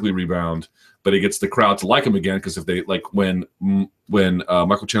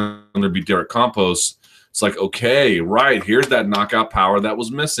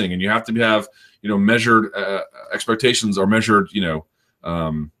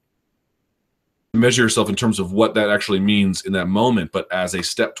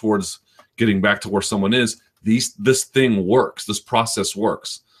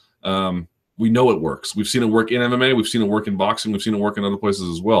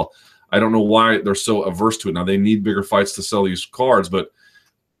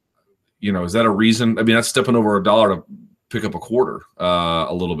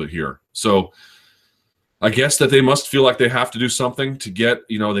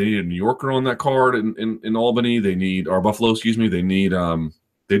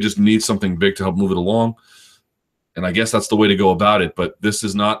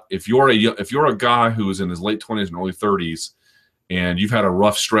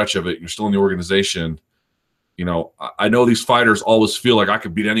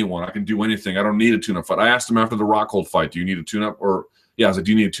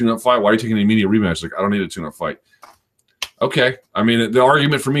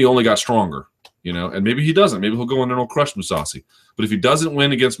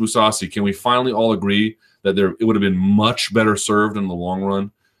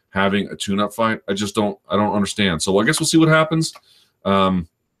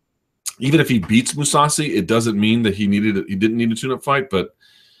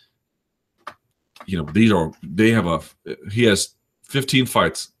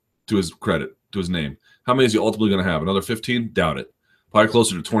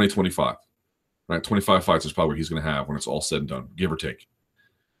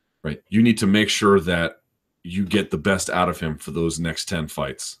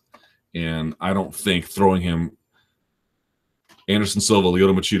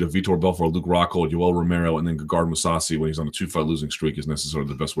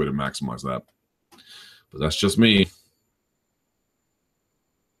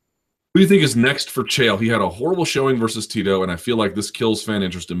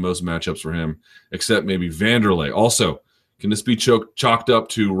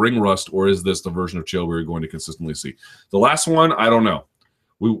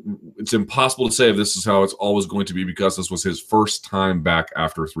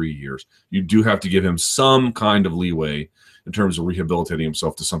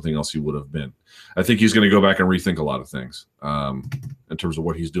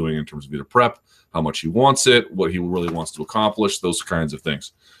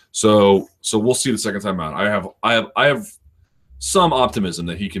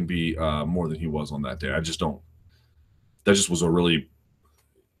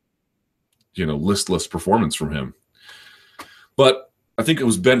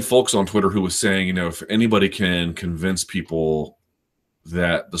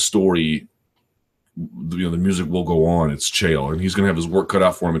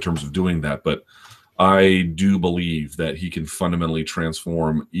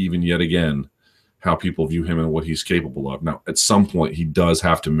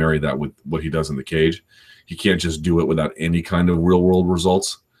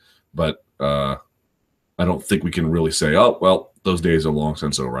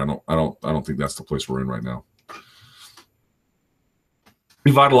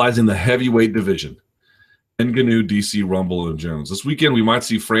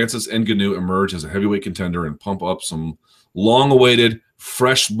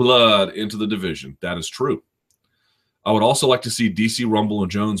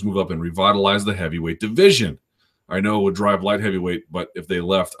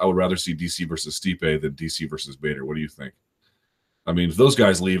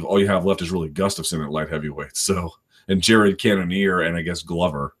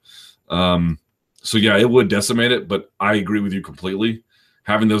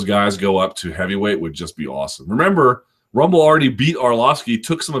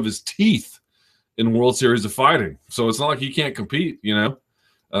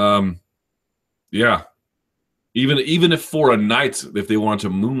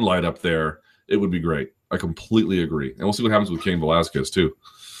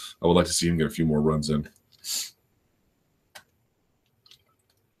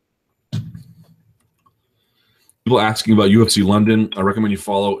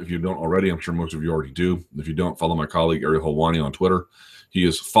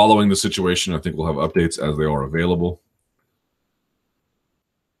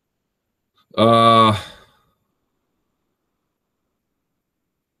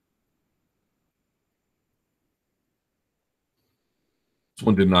This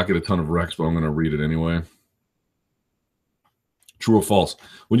one did not get a ton of recs, but I'm going to read it anyway. True or false?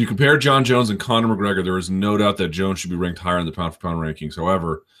 When you compare John Jones and Conor McGregor, there is no doubt that Jones should be ranked higher in the pound-for-pound rankings.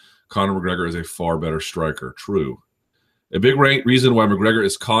 However, Conor McGregor is a far better striker. True. A big reason why McGregor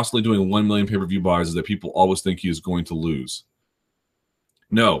is constantly doing 1 million pay-per-view buys is that people always think he is going to lose.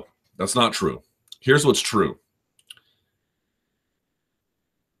 No, that's not true. Here's what's true.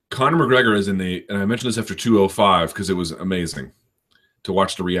 Conor McGregor is in the, and I mentioned this after 205 because it was amazing to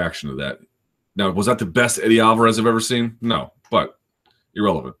watch the reaction to that. Now, was that the best Eddie Alvarez I've ever seen? No, but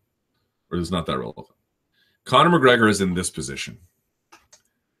irrelevant. Or it's not that relevant. Conor McGregor is in this position.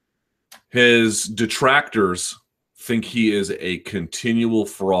 His detractors think he is a continual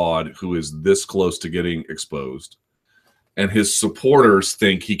fraud who is this close to getting exposed. And his supporters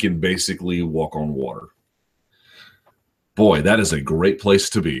think he can basically walk on water. Boy, that is a great place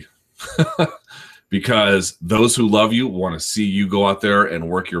to be. Because those who love you want to see you go out there and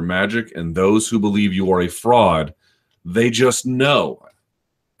work your magic, and those who believe you are a fraud, they just know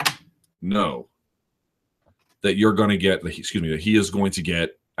that you're going to get, that he is going to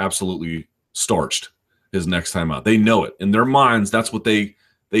get absolutely starched his next time out. They know it. In their minds, that's what they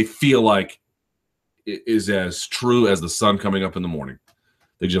feel like is as true as the sun coming up in the morning.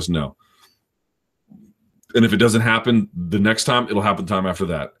 They just know. And if it doesn't happen the next time, it'll happen time after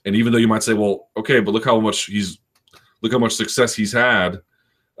that. And even though you might say, well, okay, but look how much success he's had.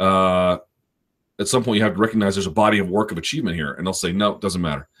 At some point, you have to recognize there's a body of work of achievement here. And they'll say, no, it doesn't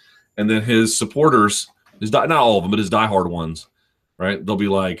matter. And then his supporters, not all of them, but his diehard ones, right? They'll be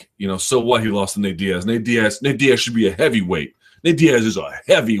like, so what? He lost to Nate Diaz. Nate Diaz should be a heavyweight. Nate Diaz is a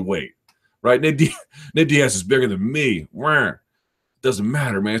heavyweight, right? Nate Diaz is bigger than me. Doesn't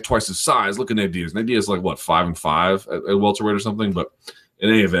matter, man. It's twice his size. Look at Nate Diaz. Nate Diaz is like, what, 5'5" at welterweight or something? But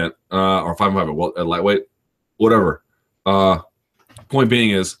in any event, or 5'5" at lightweight, whatever. Point being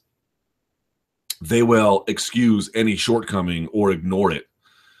is they will excuse any shortcoming or ignore it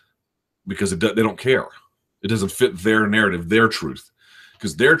because they don't care. It doesn't fit their narrative, their truth.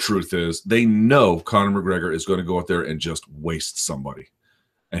 Because their truth is they know Conor McGregor is going to go out there and just waste somebody.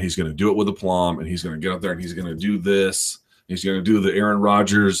 And he's going to do it with aplomb, and he's going to get out there and he's going to do this. He's going to do the Aaron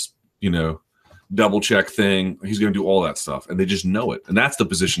Rodgers, double check thing. He's going to do all that stuff. And they just know it. And that's the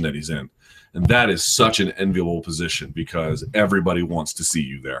position that he's in. And that is such an enviable position because everybody wants to see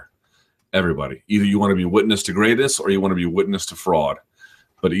you there. Everybody. Either you want to be a witness to greatness or you want to be a witness to fraud.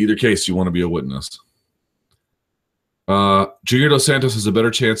 But in either case, you want to be a witness. Junior Dos Santos has a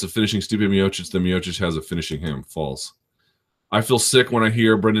better chance of finishing Stipe Miocic than Miocic has of finishing him. False. I feel sick when I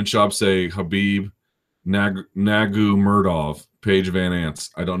hear Brendan Schaub say Habib Nagumurtov, Paige Van Ants.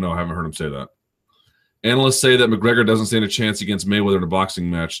 I don't know. I haven't heard him say that. Analysts say that McGregor doesn't stand a chance against Mayweather in a boxing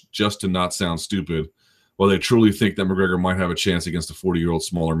match just to not sound stupid, while they truly think that McGregor might have a chance against a 40-year-old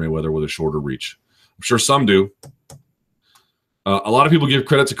smaller Mayweather with a shorter reach. I'm sure some do. A lot of people give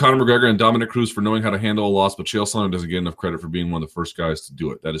credit to Conor McGregor and Dominic Cruz for knowing how to handle a loss, but Chael Sonnen doesn't get enough credit for being one of the first guys to do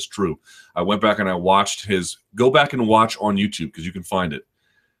it. That is true. I went back and I watched go back and watch on YouTube because you can find it.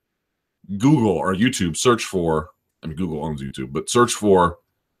 Google or YouTube, search for, Google owns YouTube, but search for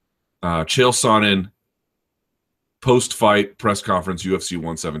Chael Sonnen post-fight press conference UFC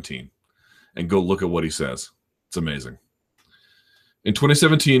 117 and go look at what he says. It's amazing. In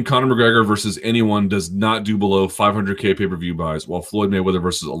 2017, Conor McGregor versus anyone does not do below 500K pay-per-view buys, while Floyd Mayweather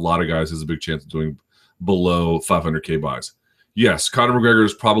versus a lot of guys has a big chance of doing below 500K buys. Yes, Conor McGregor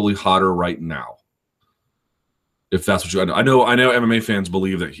is probably hotter right now. If that's what I know MMA fans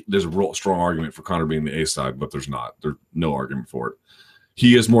believe that there's a real strong argument for Conor being the A side, but there's not. There's no argument for it.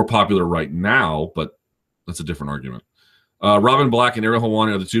 He is more popular right now, but that's a different argument. Robin Black and Ariel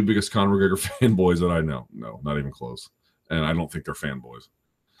Helwani are the two biggest Conor McGregor fanboys that I know. No, not even close. And I don't think they're fanboys.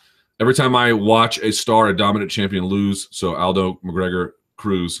 Every time I watch a star, a dominant champion lose, so Aldo, McGregor,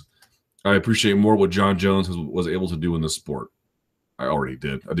 Cruz, I appreciate more what John Jones was able to do in this sport. I already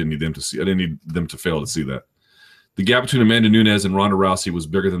did. I didn't need them to see. I didn't need them to fail to see that. The gap between Amanda Nunes and Ronda Rousey was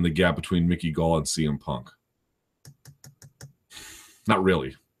bigger than the gap between Mickey Gall and CM Punk. Not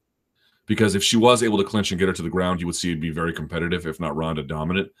really. Because if she was able to clinch and get her to the ground, you would see it be very competitive, if not Ronda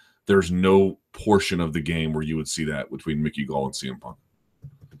dominant. There's no portion of the game where you would see that between Mickey Gall and CM Punk.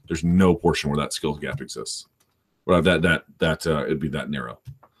 There's no portion where that skill gap exists. Well, it'd be that narrow.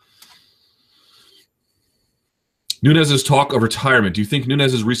 Nunes' talk of retirement. Do you think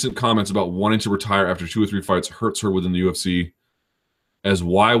Nunes' recent comments about wanting to retire after 2 or 3 fights hurts her within the UFC? As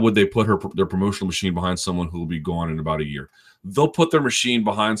why would they put their promotional machine behind someone who will be gone in about a year? They'll put their machine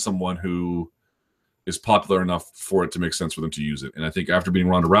behind someone who is popular enough for it to make sense for them to use it. And I think after beating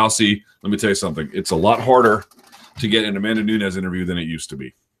Ronda Rousey, let me tell you something. It's a lot harder to get an Amanda Nunes interview than it used to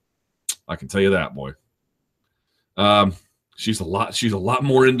be. I can tell you that, boy. She's a lot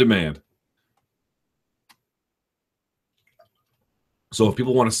more in demand. So if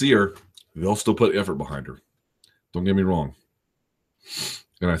people want to see her, they'll still put effort behind her. Don't get me wrong.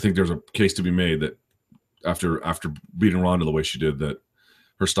 And I think there's a case to be made that after beating Ronda the way she did, that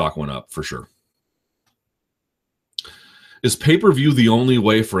her stock went up for sure. Is pay-per-view the only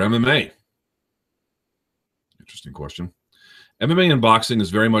way for MMA? Interesting question. MMA and boxing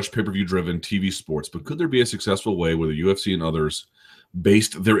is very much pay-per-view driven TV sports, but could there be a successful way where the UFC and others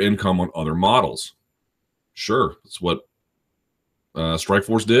based their income on other models? Sure. That's what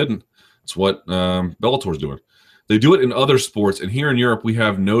Strikeforce did, and it's what Bellator's doing. They do it in other sports, and here in Europe, we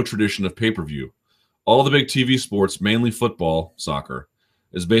have no tradition of pay-per-view. All the big TV sports, mainly football, soccer,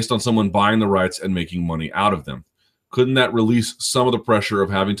 is based on someone buying the rights and making money out of them. Couldn't that release some of the pressure of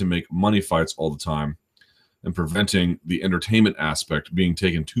having to make money fights all the time and preventing the entertainment aspect being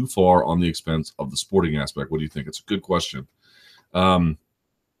taken too far on the expense of the sporting aspect? What do you think? It's a good question. The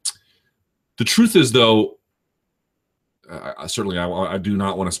truth is, though, I do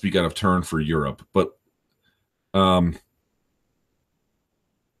not want to speak out of turn for Europe, but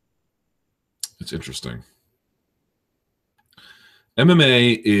it's interesting.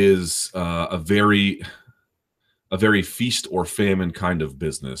 MMA is a very feast or famine kind of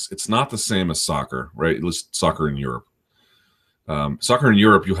business. It's not the same as soccer, right? At least soccer in Europe. Soccer in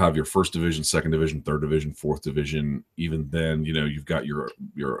Europe, you'll have your first division, second division, third division, fourth division. Even then, you've got your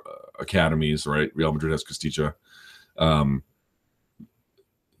academies, right? Real Madrid has Castilla.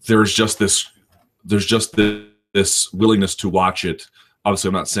 There's just this willingness to watch it. Obviously,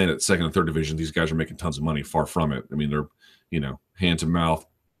 I'm not saying that second and third division, these guys are making tons of money. Far from it. I mean, they're, hand to mouth.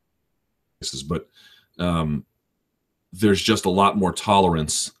 But there's just a lot more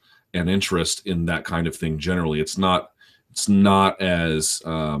tolerance and interest in that kind of thing. Generally, it's not as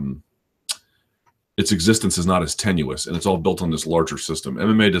its existence is not as tenuous, and it's all built on this larger system.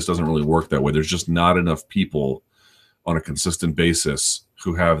 MMA just doesn't really work that way. There's just not enough people on a consistent basis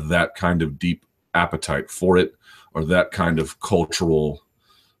who have that kind of deep appetite for it, or that kind of cultural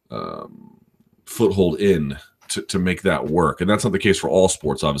foothold to make that work. And that's not the case for all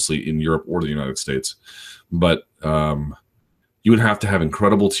sports, obviously, in Europe or the United States. But you would have to have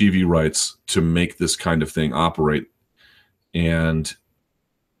incredible TV rights to make this kind of thing operate. And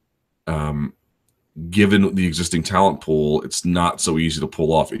given the existing talent pool, it's not so easy to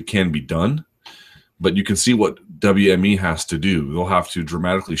pull off. It can be done, but you can see what WME has to do. They'll have to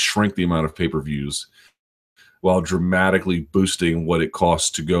dramatically shrink the amount of pay-per-views while dramatically boosting what it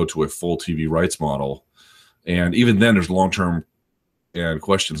costs to go to a full TV rights model. And even then, there's long-term and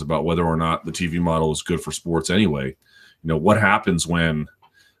questions about whether or not the TV model is good for sports anyway. What happens when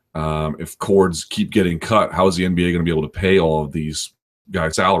if cords keep getting cut? How is the NBA going to be able to pay all of these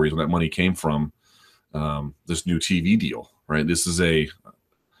guys' salaries when that money came from this new TV deal? Right? This is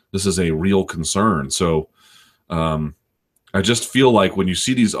a real concern. So I just feel like when you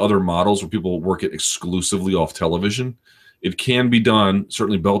see these other models where people work it exclusively off television, it can be done.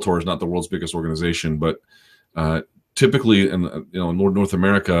 Certainly, Bellator is not the world's biggest organization, but typically in North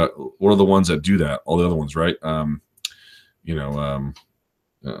America, what are the ones that do that? All the other ones, right? NFL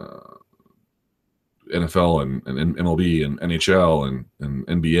and MLB and NHL and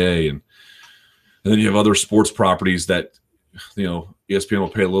NBA and then you have other sports properties that ESPN will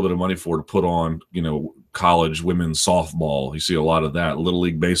pay a little bit of money for to put on college women's softball. You see a lot of that. Little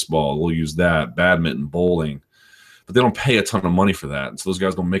League baseball, we'll use that. Badminton, bowling, but they don't pay a ton of money for that, and so those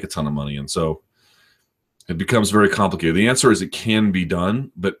guys don't make a ton of money, and so it becomes very complicated. The answer is it can be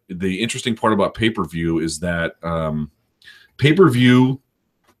done, but the interesting part about pay-per-view is that pay-per-view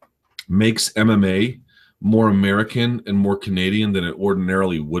makes MMA more American and more Canadian than it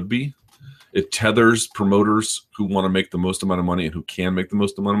ordinarily would be. It tethers promoters who want to make the most amount of money and who can make the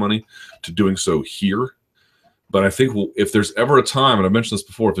most amount of money to doing so here. But I think if there's ever a time, and I've mentioned this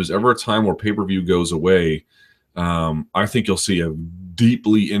before, if there's ever a time where pay-per-view goes away, I think you'll see a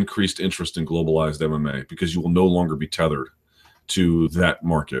deeply increased interest in globalized MMA because you will no longer be tethered to that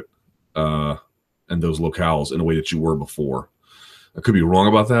market and those locales in a way that you were before. I could be wrong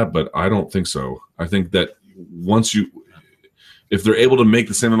about that, but I don't think so. I think that if they're able to make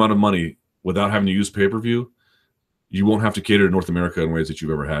the same amount of money without having to use pay-per-view, you won't have to cater to North America in ways that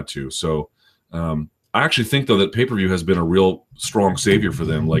you've ever had to. So I actually think, though, that pay-per-view has been a real strong savior for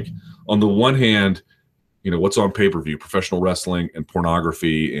them. Like, on the one hand, what's on pay-per-view? Professional wrestling and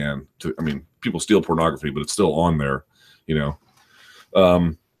pornography. And, people steal pornography, but it's still on there,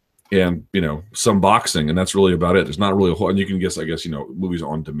 and, some boxing, and that's really about it. There's not really a whole, and you can guess, movies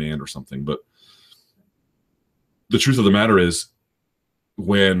on demand or something. But the truth of the matter is,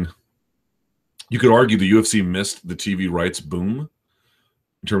 when you could argue the UFC missed the TV rights boom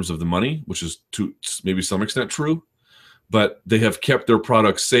in terms of the money, which is to maybe some extent true, but they have kept their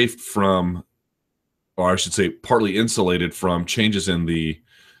products safe from, or I should say partly insulated from, changes in the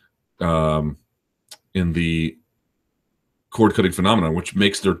cord-cutting phenomenon, which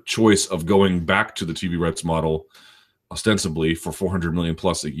makes their choice of going back to the TV rights model ostensibly for $400 million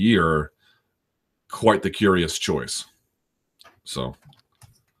plus a year quite the curious choice. So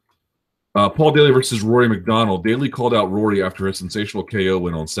Paul Daly versus Rory McDonald. Daly called out Rory after his sensational KO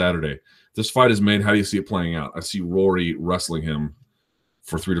win on Saturday. This fight is made. How do you see it playing out? I see Rory wrestling him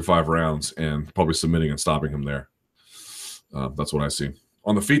for 3 to 5 rounds and probably submitting and stopping him there. That's what I see.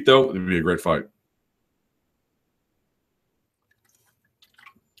 On the feet, though, it would be a great fight.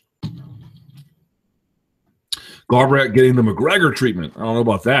 Garbrandt getting the McGregor treatment. I don't know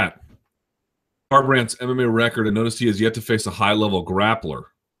about that. Garbrandt's MMA record, and notice he has yet to face a high-level grappler.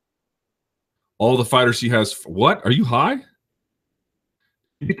 All the fighters he has. What? Are you high?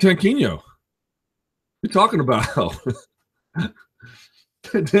 Tanquinho. What are you talking about?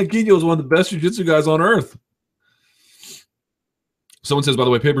 Tanquinho is one of the best jiu-jitsu guys on earth. Someone says, by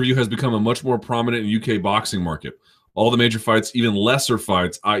the way, pay-per-view has become a much more prominent in UK boxing market. All the major fights, even lesser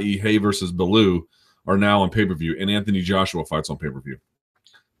fights, i.e. Hay versus Bellew, are now on pay-per-view, and Anthony Joshua fights on pay-per-view.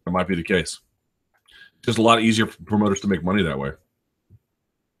 That might be the case. It's just a lot easier for promoters to make money that way.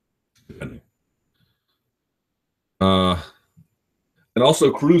 And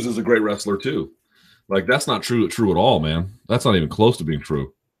also, Cruz is a great wrestler too. Like, that's not true at all, man. That's not even close to being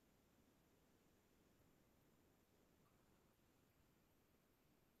true.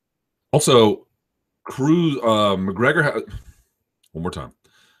 Also, Cruz, McGregor, one more time.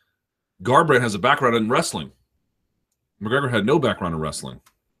 Garbrandt has a background in wrestling. McGregor had no background in wrestling.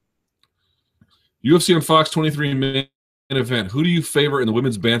 UFC on Fox 23 main event. Who do you favor in the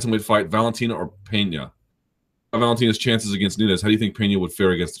women's bantamweight fight, Valentina or Pena? Valentina's chances against Nunes. How do you think Pena would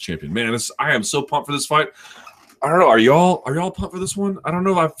fare against the champion? Man, I am so pumped for this fight. I don't know. Are y'all pumped for this one? I don't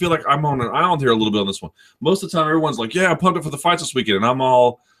know. I feel like I'm on an island here a little bit on this one. Most of the time, everyone's like, "Yeah, I'm pumped up for the fights this weekend," and I'm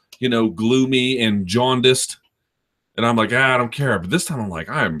all, gloomy and jaundiced, and I'm like, I don't care. But this time, I'm like,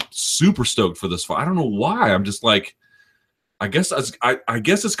 I am super stoked for this fight. I don't know why. I'm just like, I guess it's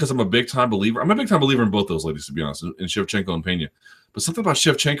because I'm a big time believer. I'm a big time believer in both those ladies, to be honest, in Shevchenko and Pena. But something about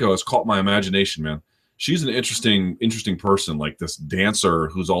Shevchenko has caught my imagination, man. She's an interesting person, like this dancer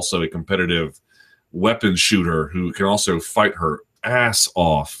who's also a competitive weapons shooter who can also fight her ass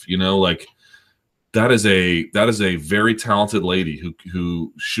off. Like that is a very talented lady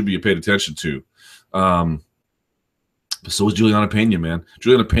who should be paid attention to. So is Julianna Pena, man.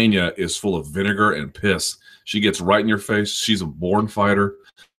 Julianna Pena is full of vinegar and piss. She gets right in your face. She's a born fighter.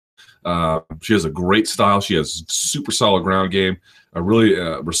 She has a great style. She has super solid ground game. I really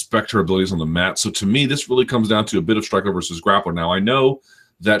respect her abilities on the mat. So to me, this really comes down to a bit of striker versus grappler. Now, I know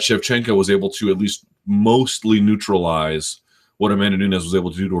that Shevchenko was able to at least mostly neutralize what Amanda Nunes was able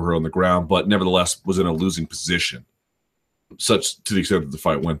to do to her on the ground, but nevertheless was in a losing position, such to the extent that the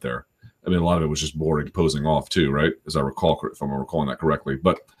fight went there. I mean, a lot of it was just boring, posing off too, right? As I recall, if I'm recalling that correctly.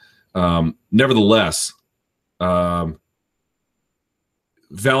 But nevertheless,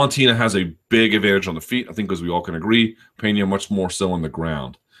 Valentina has a big advantage on the feet, I think, as we all can agree. Pena much more so on the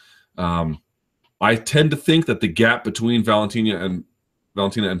ground. I tend to think that the gap between Valentina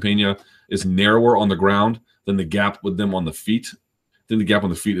and Pena is narrower on the ground than the gap with them on the feet. I think the gap on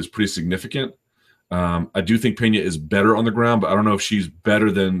the feet is pretty significant. I do think Pena is better on the ground, but I don't know if she's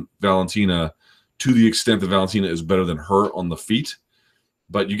better than Valentina to the extent that Valentina is better than her on the feet.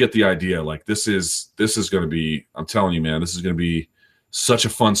 But you get the idea. Like, this is going to be, I'm telling you, man, this is going to be such a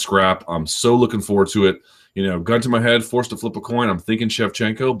fun scrap. I'm so looking forward to it. Gun to my head, forced to flip a coin. I'm thinking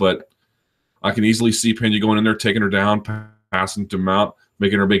Shevchenko, but I can easily see Pena going in there, taking her down, passing to mount,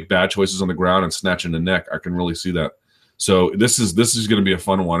 making her make bad choices on the ground and snatching the neck. I can really see that. So this is going to be a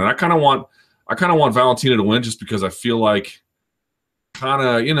fun one. And I kind of want Valentina to win just because I feel like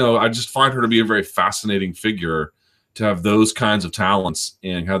I just find her to be a very fascinating figure to have those kinds of talents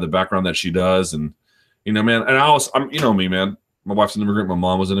and have the background that she does. And, man, and I'm me, man. My wife's an immigrant. My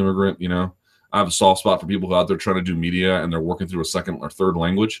mom was an immigrant. I have a soft spot for people who are out there trying to do media and they're working through a second or third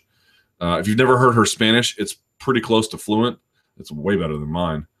language. If you've never heard her Spanish, it's pretty close to fluent. It's way better than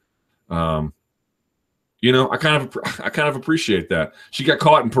mine. I kind of appreciate that. She got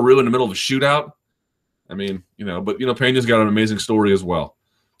caught in Peru in the middle of a shootout. I mean, but Pena's got an amazing story as well.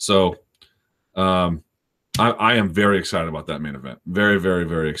 So, I am very excited about that main event. Very, very,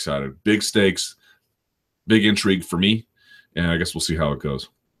 very excited. Big stakes, big intrigue for me. And I guess we'll see how it goes.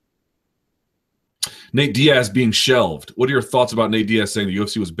 Nate Diaz being shelved. What are your thoughts about Nate Diaz saying the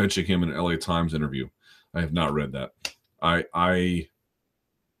UFC was benching him in an LA Times interview? I have not read that. I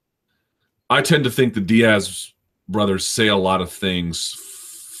tend to think the Diaz brothers say a lot of things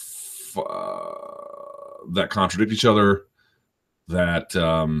that contradict each other, that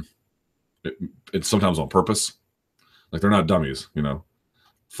it's sometimes on purpose. Like, they're not dummies, you know,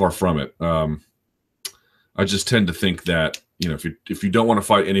 far from it. I just tend to think that, you know, if you don't want to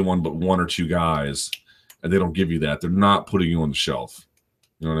fight anyone but one or two guys and they don't give you that, they're not putting you on the shelf.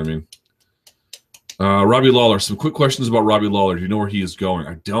 You know what I mean? Robbie Lawler, some quick questions about Robbie Lawler. Do you know where he is going?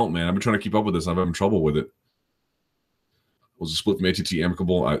 I don't, man. I've been trying to keep up with this. I'm having trouble with it. Was a split from ATT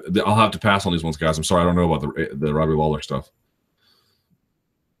amicable? I'll have to pass on these ones, guys. I'm sorry. I don't know about the Robbie Lawler stuff.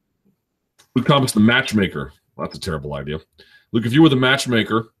 Luke Thomas, the matchmaker. Well, that's a terrible idea. Luke, if you were the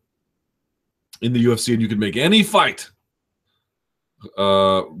matchmaker in the UFC and you could make any fight, you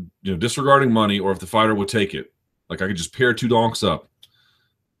know, disregarding money, or if the fighter would take it, like I could just pair two donks up,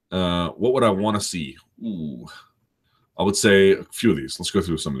 what would I want to see? Ooh, I would say a few of these. Let's go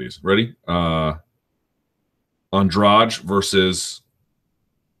through some of these. Ready? Andrade versus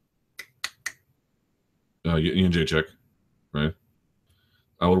Ian Jacek, right?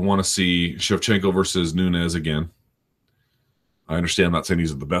 I would want to see Shevchenko versus Nunes again. I understand. I'm not saying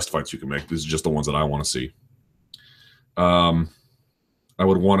these are the best fights you can make. These are just the ones that I want to see. I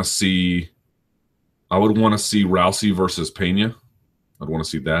would want to see Rousey versus Pena. I'd want to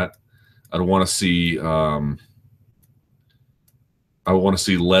see that. I'd want to see Lesnar.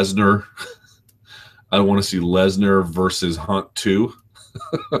 I want to see Lesnar versus Hunt 2.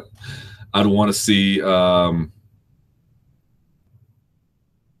 I'd want to see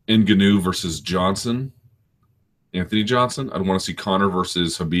Ngannou versus Johnson, Anthony Johnson. I'd want to see Conor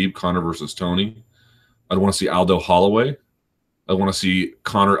versus Khabib, Conor versus Tony. I'd want to see Aldo Holloway. I want to see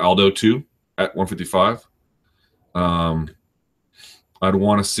Conor Aldo 2 at 155. I'd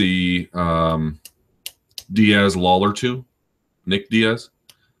want to see Diaz Lawler 2, Nick Diaz.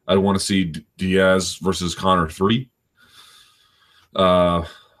 I'd want to see Diaz versus Conor 3. I'd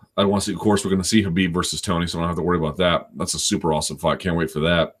want to see, of course, we're going to see Khabib versus Tony, so I don't have to worry about that. That's a super awesome fight. Can't wait for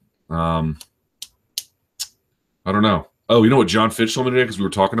that. I don't know. Oh, you know what John Fitch told me today, because we were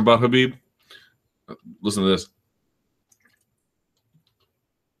talking about Khabib? Listen to this.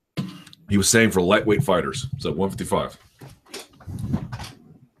 He was saying for lightweight fighters, so 155.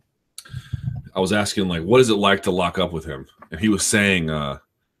 I was asking, like, what is it like to lock up with him? And he was saying the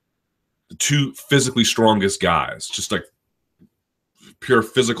two physically strongest guys, just like pure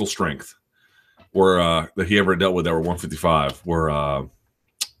physical strength, were that he ever dealt with that were 155 were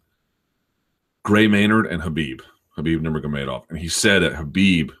Gray Maynard and Khabib Nurmagomedov. And he said that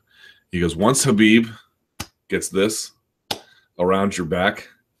Khabib, he goes, once Khabib gets this around your back,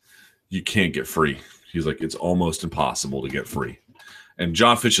 you can't get free. He's like, it's almost impossible to get free. And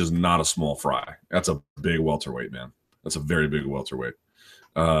John Fitch is not a small fry. That's a big welterweight, man. That's a very big welterweight.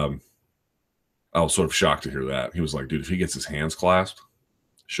 I was sort of shocked to hear that. He was like, dude, if he gets his hands clasped,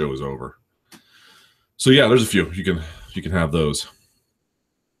 show is over. So yeah, there's a few. You can have those.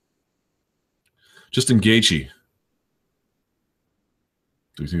 Justin Gaethje.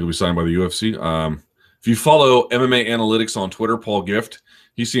 Do you think he'll be signed by the UFC? If you follow MMA Analytics on Twitter, Paul Gift,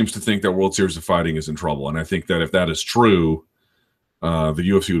 he seems to think that World Series of Fighting is in trouble. And I think that if that is true, the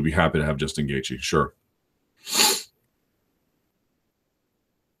UFC would be happy to have Justin Gaethje. Sure.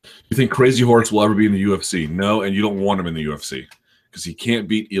 You think Crazy Horse will ever be in the UFC? No, and you don't want him in the UFC because he can't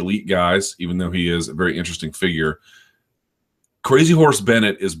beat elite guys, even though he is a very interesting figure. Crazy Horse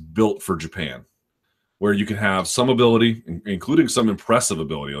Bennett is built for Japan, where you can have some ability, including some impressive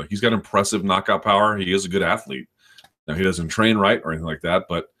ability. Like, he's got impressive knockout power. He is a good athlete. Now, he doesn't train right or anything like that,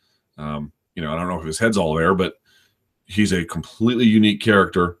 but you know, I don't know if his head's all there, but he's a completely unique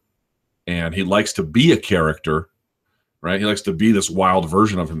character, and he likes to be a character, right? He likes to be this wild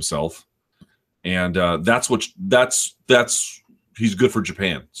version of himself, and he's good for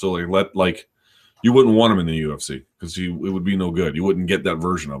Japan. So you wouldn't want him in the UFC because it would be no good. You wouldn't get that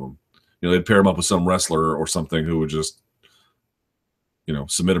version of him. You know, they'd pair him up with some wrestler or something who would just, you know,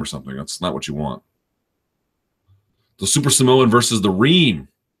 submit him or something. That's not what you want. The Super Samoan versus the Reem.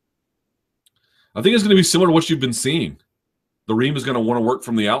 I think it's going to be similar to what you've been seeing. The Reem is going to want to work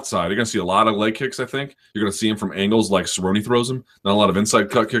from the outside. You're going to see a lot of leg kicks, I think. You're going to see him from angles like Cerrone throws him. Not a lot of inside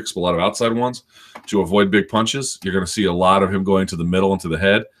cut kicks, but a lot of outside ones to avoid big punches. You're going to see a lot of him going to the middle and to the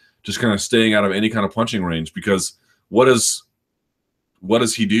head, just kind of staying out of any kind of punching range, because what does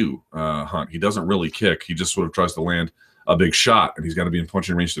he do, Hunt? He doesn't really kick. He just sort of tries to land a big shot, and he's got to be in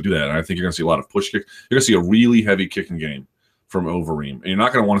punching range to do that. And I think you're going to see a lot of push kick. You're going to see a really heavy kicking game from Overeem. And you're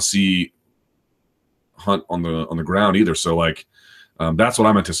not going to want to see Hunt on the ground either. So like that's what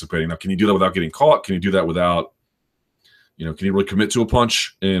I'm anticipating. Now, can you do that without getting caught? Can you do that without, can you really commit to a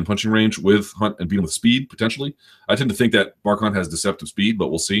punch in punching range with Hunt and beat him with speed potentially? I tend to think that Mark Hunt has deceptive speed, but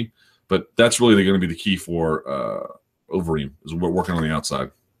we'll see. But that's really going to be the key for Overeem, is we're working on the outside.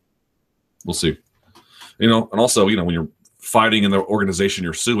 We'll see. And also, when you're fighting in the organization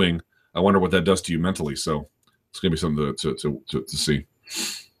you're suing, I wonder what that does to you mentally. So it's going to be something to see.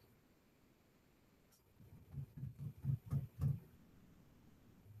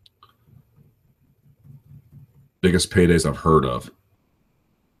 Biggest paydays I've heard of.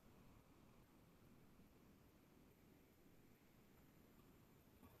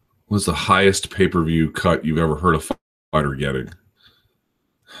 What's the highest pay-per-view cut you've ever heard a fighter getting?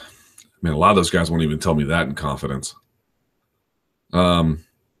 Man, a lot of those guys won't even tell me that in confidence. Trying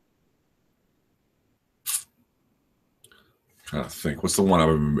to think. What's the one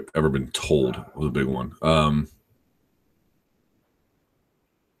I've ever been told was a big one?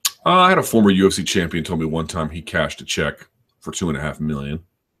 I had a former UFC champion told me one time he cashed a check for $2.5 million.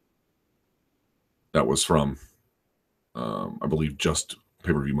 That was from, I believe, just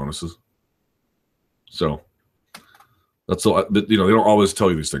pay-per-view bonuses. So that's all. They don't always tell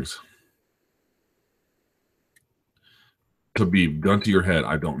you these things. Khabib, gun to your head,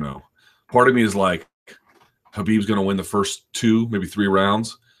 I don't know. Part of me is like, Khabib's going to win the first 2, maybe 3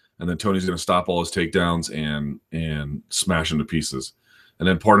 rounds, and then Tony's going to stop all his takedowns and smash him to pieces. And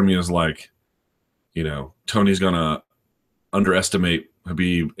then part of me is like, Tony's going to underestimate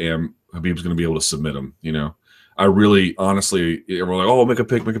Khabib, and Khabib's going to be able to submit him. I really, honestly, we're like, oh, make a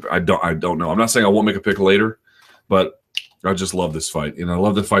pick. I don't know. I'm not saying I won't make a pick later, but I just love this fight. And I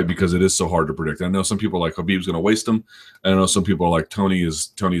love the fight because it is so hard to predict. I know some people are like, Khabib's going to waste him. And I know some people are like,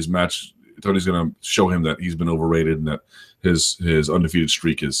 Tony's going to show him that he's been overrated and that his undefeated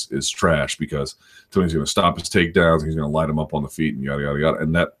streak is trash because Tony's going to stop his takedowns. He's going to light him up on the feet and yada, yada, yada.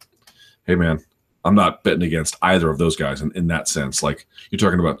 And that, hey, man, I'm not betting against either of those guys in that sense. Like, you're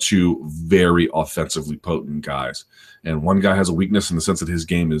talking about 2 very offensively potent guys. And one guy has a weakness in the sense that his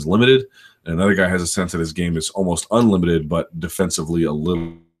game is limited. And another guy has a sense that his game is almost unlimited, but defensively a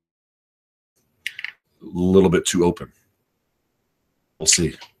little bit too open. We'll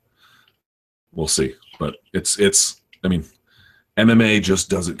see. We'll see. But I mean, MMA just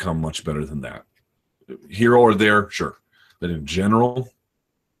doesn't come much better than that. Here or there, sure. But in general,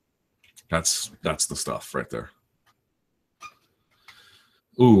 that's the stuff right there.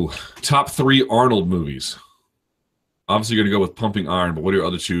 Ooh, top 3 Arnold movies. Obviously, you're going to go with Pumping Iron, but what are your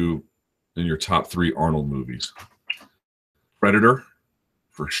other 2 in your top 3 Arnold movies? Predator,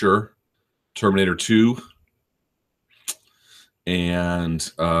 for sure. Terminator 2.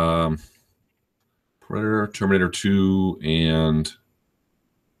 And Predator, Terminator 2, and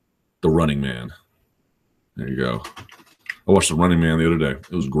The Running Man. There you go. I watched The Running Man the other day.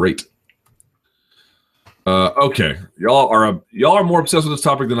 It was great. Okay, y'all are more obsessed with this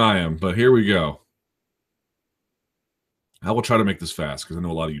topic than I am, but here we go. I will try to make this fast because I know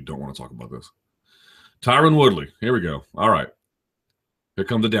a lot of you don't want to talk about this. Tyron Woodley. Here we go. All right. Here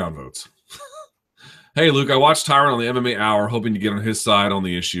come the downvotes. Hey, Luke, I watched Tyron on the MMA Hour, hoping to get on his side on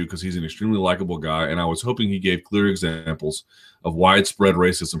the issue because he's an extremely likable guy, and I was hoping he gave clear examples of widespread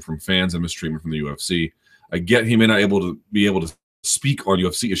racism from fans and mistreatment from the UFC. I get he may not be able to speak on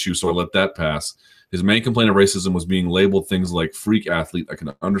UFC issues, so I let that pass. His main complaint of racism was being labeled things like freak athlete. I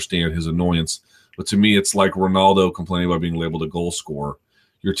can understand his annoyance, but to me, it's like Ronaldo complaining about being labeled a goal scorer.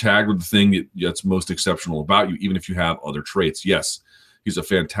 You're tagged with the thing that's most exceptional about you, even if you have other traits. Yes, he's a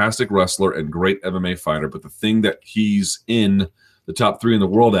fantastic wrestler and great MMA fighter, but the thing that he's in the top 3 in the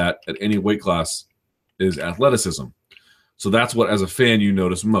world at any weight class is athleticism. So that's what, as a fan, you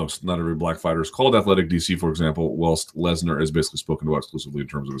notice most. Not every black fighter is called athletic, DC, for example, whilst Lesnar is basically spoken about exclusively in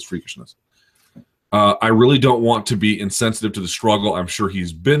terms of his freakishness. I really don't want to be insensitive to the struggle I'm sure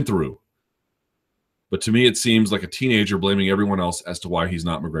he's been through. But to me, it seems like a teenager blaming everyone else as to why he's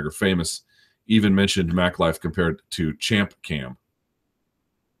not McGregor famous. Even mentioned Mac Life compared to Champ Camp.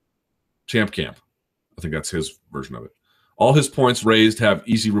 I think that's his version of it. All his points raised have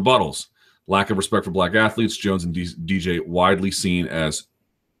easy rebuttals. Lack of respect for black athletes. Jones and DJ widely seen as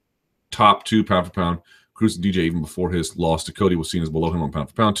top 2 pound for pound. Cruz and DJ, even before his loss to Cody, was seen as below him on pound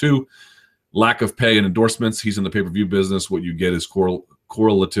for pound 2. Lack of pay and endorsements. He's in the pay-per-view business. What you get is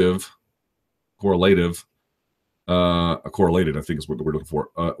correlated, I think is what we're looking for,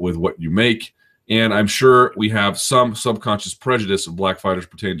 with what you make. And I'm sure we have some subconscious prejudice of black fighters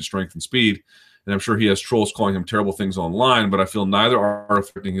pertaining to strength and speed. And I'm sure he has trolls calling him terrible things online, but I feel neither are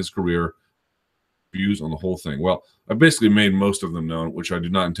affecting his career views on the whole thing. Well, I basically made most of them known, which I do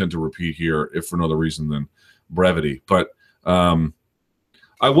not intend to repeat here, if for no other reason than brevity. But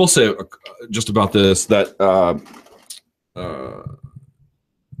I will say just about this that how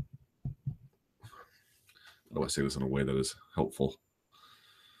do I say this in a way that is helpful?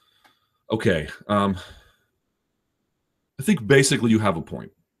 Okay. I think basically you have a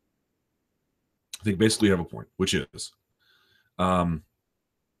point. Which is I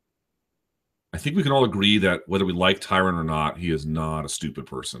think we can all agree that whether we like Tyron or not, he is not a stupid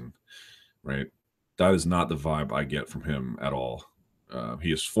person, right? That is not the vibe I get from him at all.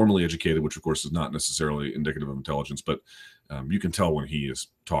 He is formally educated, which of course is not necessarily indicative of intelligence, but you can tell when he is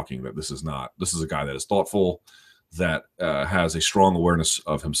talking that this is a guy that is thoughtful, that has a strong awareness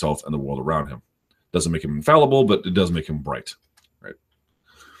of himself and the world around him. Doesn't make him infallible, but it does make him bright, right?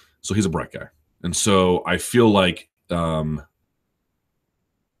 So he's a bright guy. And so I feel like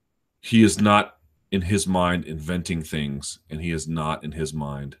he is not in his mind inventing things, and he is not in his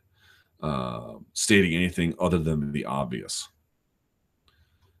mind stating anything other than the obvious.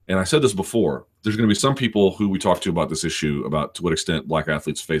 And I said this before, there's going to be some people who we talk to about this issue, about to what extent black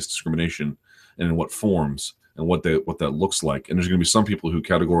athletes face discrimination and in what forms and what that looks like. And there's going to be some people who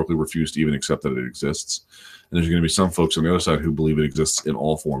categorically refuse to even accept that it exists. And there's going to be some folks on the other side who believe it exists in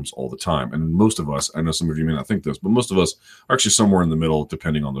all forms all the time. And most of us, I know some of you may not think this, but most of us are actually somewhere in the middle,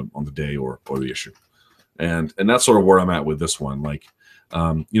 depending on the day or the issue. And that's sort of where I'm at with this one. Like,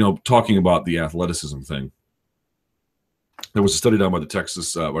 talking about the athleticism thing, there was a study done by the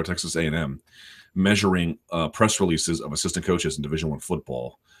Texas A&M measuring press releases of assistant coaches in Division I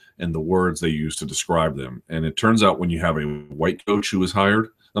football and the words they use to describe them. And it turns out when you have a white coach who is hired,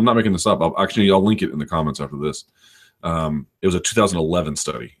 I'm not making this up. I'll link it in the comments after this. It was a 2011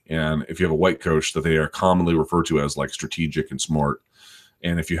 study. And if you have a white coach, that they are commonly referred to as like strategic and smart.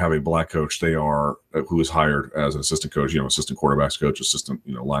 And if you have a black coach, they are who is hired as an assistant coach, assistant quarterbacks coach, assistant,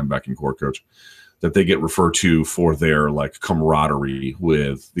 linebacking core coach, that they get referred to for their like camaraderie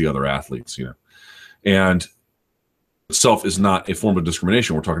with the other athletes, and itself is not a form of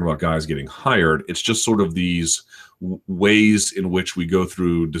discrimination. We're talking about guys getting hired. It's just sort of these ways in which we go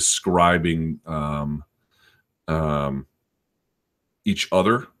through describing each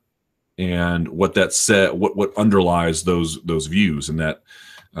other and what that said, what underlies those views, and that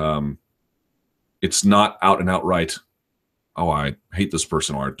it's not out and outright, oh, I hate this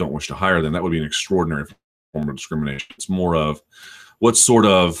person or I don't wish to hire them. That would be an extraordinary form of discrimination. It's more of what sort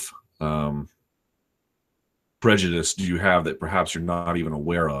of prejudice do you have that perhaps you're not even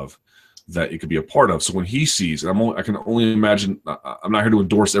aware of that it could be a part of. So when he sees, I can only imagine, I'm not here to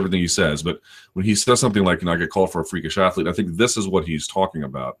endorse everything he says, but when he says something like, I get called for a freakish athlete, I think this is what he's talking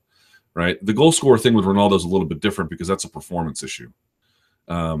about, right? The goal scorer thing with Ronaldo is a little bit different because that's a performance issue.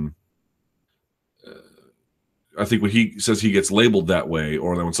 I think when he says he gets labeled that way,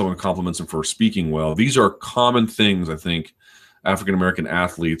 or when someone compliments him for speaking well, these are common things I think African-American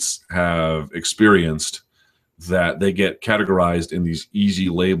athletes have experienced, that they get categorized in these easy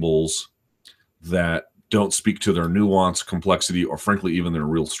labels that don't speak to their nuance, complexity, or frankly, even their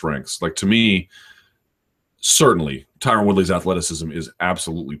real strengths. Like, to me, certainly Tyron Woodley's athleticism is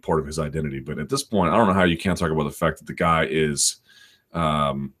absolutely part of his identity. But at this point, I don't know how you can't talk about the fact that the guy is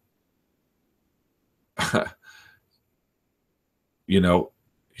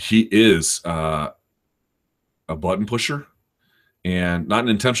he is a button pusher, and not an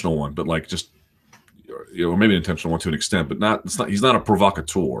intentional one, but like just, maybe an intentional one to an extent, but he's not a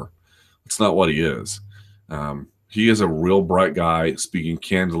provocateur. It's not what he is. He is a real bright guy speaking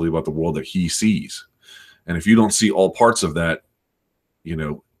candidly about the world that he sees. And if you don't see all parts of that,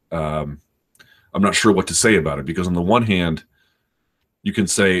 I'm not sure what to say about it, because on the one hand, you can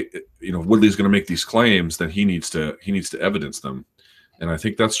say, Woodley's going to make these claims, that he needs to evidence them. And I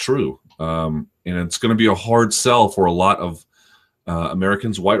think that's true. And it's going to be a hard sell for a lot of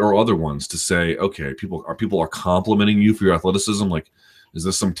Americans, white or other ones, to say, okay, people are complimenting you for your athleticism. Like, is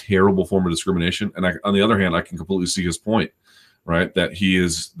this some terrible form of discrimination? And on the other hand, I can completely see his point, right? That he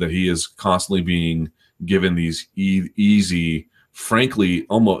is constantly being given these easy, frankly,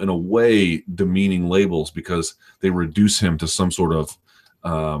 almost in a way demeaning labels, because they reduce him to some sort of,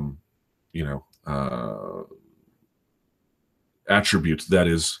 attribute that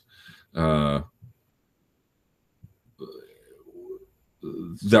is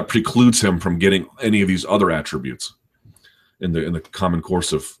that precludes him from getting any of these other attributes in the common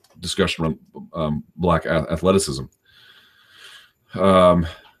course of discussion around black athleticism. I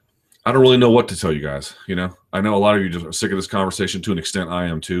don't really know what to tell you guys. I know a lot of you just are sick of this conversation. To an extent, I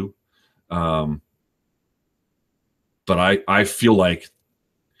am too. But I feel like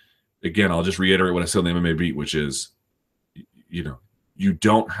again, I'll just reiterate what I said on the MMA Beat, which is, you know, you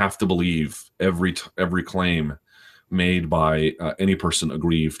don't have to believe every claim made by any person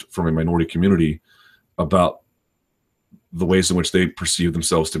aggrieved from a minority community about the ways in which they perceive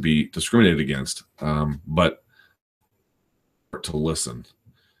themselves to be discriminated against, but to listen,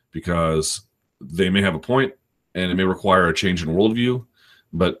 because they may have a point and it may require a change in worldview,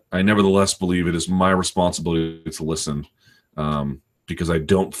 but I nevertheless believe it is my responsibility to listen, because I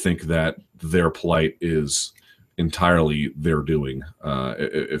don't think that their plight is entirely their doing,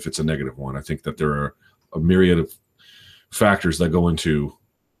 if it's a negative one. I think that there are a myriad of factors that go into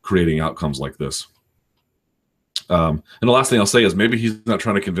creating outcomes like this. And the last thing I'll say is maybe he's not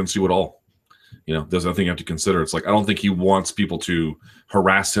trying to convince you at all. You know, there's nothing you have to consider. It's like, I don't think he wants people to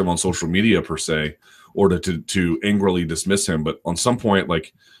harass him on social media per se, or to angrily dismiss him. But on some point,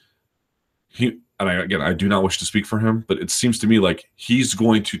 like, I do not wish to speak for him, but it seems to me like he's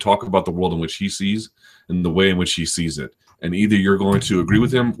going to talk about the world in which he sees and the way in which he sees it. And either you're going to agree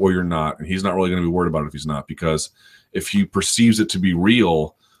with him or you're not. And he's not really going to be worried about it if he's not, because if he perceives it to be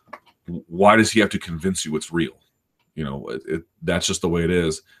real, why does he have to convince you it's real? You know, that's just the way it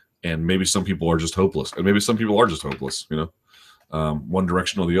is. And maybe some people are just hopeless, and maybe some people are just hopeless, you know, one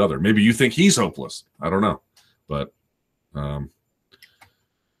direction or the other. Maybe you think he's hopeless. I don't know. But, you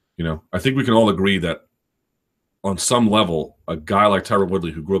know, I think we can all agree that on some level, a guy like Tyron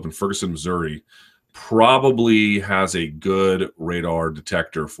Woodley, who grew up in Ferguson, Missouri, probably has a good radar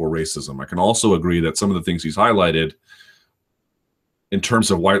detector for racism. I can also agree that some of the things he's highlighted in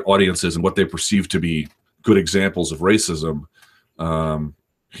terms of white audiences and what they perceive to be good examples of racism,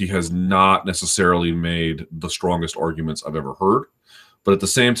 he has not necessarily made the strongest arguments I've ever heard. But at the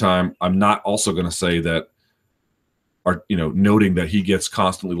same time, I'm not also going to say that, noting that he gets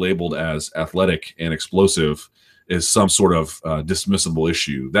constantly labeled as athletic and explosive is some sort of dismissible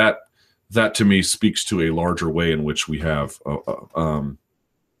issue. That to me speaks to a larger way in which we have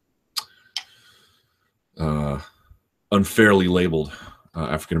unfairly labeled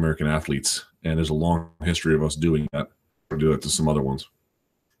African-American athletes. And there's a long history of us doing that. We'll do that to some other ones.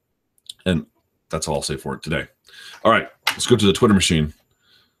 And that's all I'll say for it today. All right, let's go to the Twitter machine,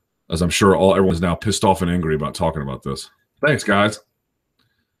 as I'm sure everyone's now pissed off and angry about talking about this. Thanks, guys.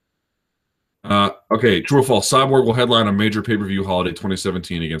 Okay, true or false? Cyborg will headline a major pay-per-view holiday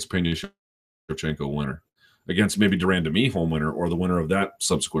 2017 against Pena Shevchenko winner. Against maybe Duran Demi home winner, or the winner of that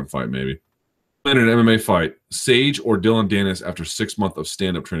subsequent fight, maybe. In an MMA fight, Sage or Dylan Dennis after 6 months of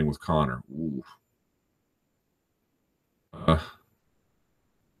stand-up training with Conor. Ooh.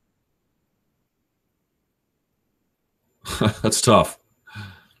 That's tough.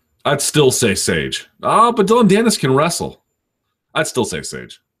 I'd still say Sage. But Dylan Dennis can wrestle. I'd still say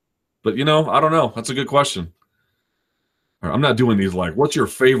Sage. But, I don't know. That's a good question. I'm not doing these like, what's your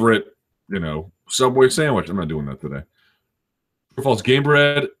favorite, Subway sandwich? I'm not doing that today. True or false? Game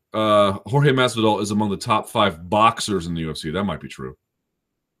Bread, Jorge Masvidal is among the top 5 boxers in the UFC. That might be true.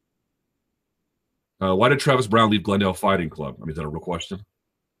 Why did Travis Brown leave Glendale Fighting Club? I mean, is that a real question?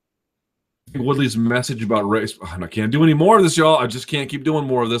 Woodley's message about race. I can't do any more of this, y'all. I just can't keep doing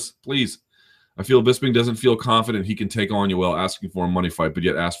more of this. Please. I feel Bisping doesn't feel confident he can take on Yoel asking for a money fight, but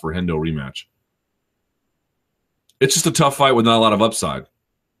yet ask for a Hendo rematch. It's just a tough fight with not a lot of upside,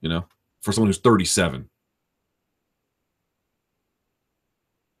 for someone who's 37.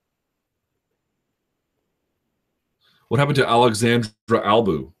 What happened to Alexandra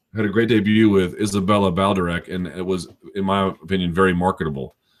Albu? Had a great debut with Isabella Balderek, and it was, in my opinion, very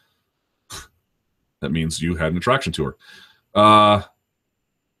marketable. That means you had an attraction to her.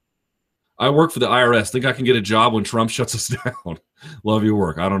 I work for the IRS. Think I can get a job when Trump shuts us down? Love your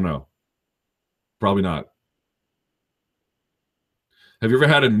work. I don't know. Probably not. Have you ever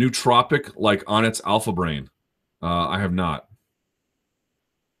had a nootropic like Onnit's Alpha Brain? I have not.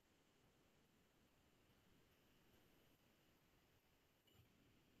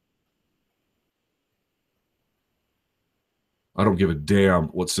 I don't give a damn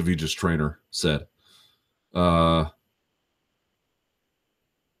what Savija's trainer said.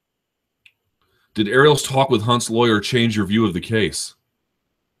 Did Ariel's talk with Hunt's lawyer change your view of the case?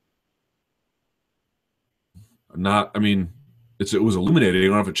 Not, I mean, it was illuminating. I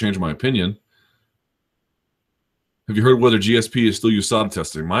don't know if it changed my opinion. Have you heard whether GSP is still USADA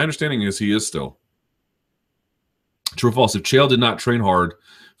testing? My understanding is he is still. True or false? If Chael did not train hard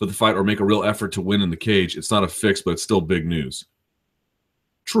for the fight or make a real effort to win in the cage, it's not a fix, but it's still big news.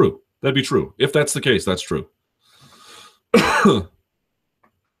 True. That'd be true. If that's the case, that's true.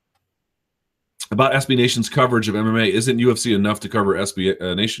 About SB Nation's coverage of MMA, isn't UFC enough to cover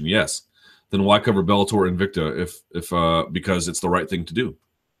SB Nation? Yes. Then why cover Bellator Invicta if because it's the right thing to do?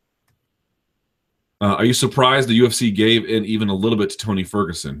 Are you surprised the UFC gave in even a little bit to Tony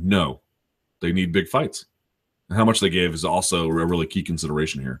Ferguson? No. They need big fights. And how much they gave is also a really key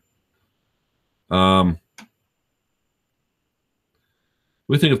consideration here. What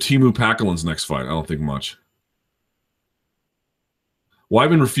do you think of Timu Packalin's next fight? I don't think much.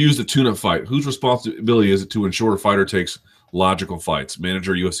 Wyman refused a tune-up fight. Whose responsibility is it to ensure a fighter takes logical fights?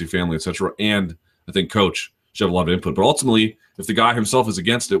 Manager, UFC family, etc. And I think coach should have a lot of input. But ultimately, if the guy himself is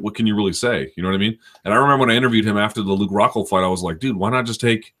against it, what can you really say? You know what I mean? And I remember when I interviewed him after the Luke Rockhold fight, I was like, dude, why not just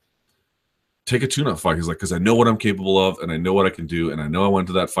take a tune-up fight? He's like, because I know what I'm capable of, and I know what I can do, and I know I went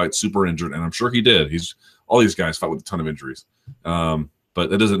to that fight super injured, and I'm sure he did. All these guys fight with a ton of injuries. But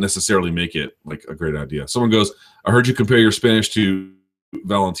that doesn't necessarily make it like a great idea. Someone goes, I heard you compare your Spanish to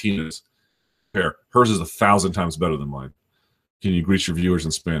Valentina's. Hers is 1,000 times better than mine. Can you greet your viewers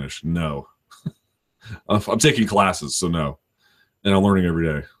in Spanish? No. I'm taking classes, so no. And I'm learning every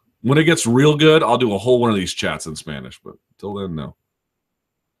day. When it gets real good, I'll do a whole one of these chats in Spanish, but until then, no.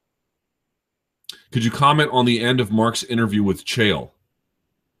 Could you comment on the end of Mark's interview with Chael?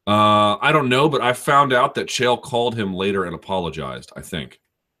 I don't know, but I found out that Chael called him later and apologized, I think.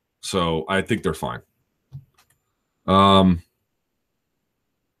 So I think they're fine.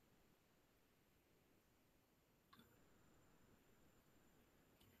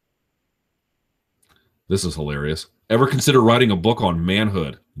 This is hilarious. Ever consider writing a book on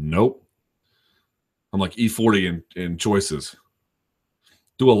manhood? Nope. I'm like E40 in choices.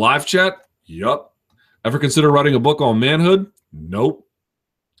 Do a live chat? Yup. Ever consider writing a book on manhood? Nope.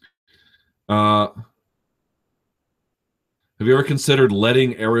 Have you ever considered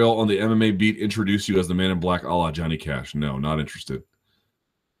letting Ariel on the MMA beat introduce you as the man in black a la Johnny Cash? No, not interested.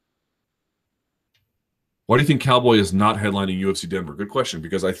 Why do you think Cowboy is not headlining UFC Denver? Good question,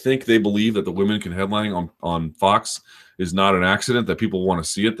 because I think they believe that the women can headline on Fox is not an accident, that people want to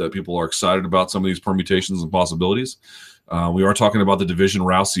see it, that people are excited about some of these permutations and possibilities. We are talking about the division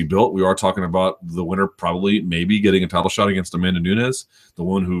Rousey built. We are talking about the winner probably maybe getting a title shot against Amanda Nunes, the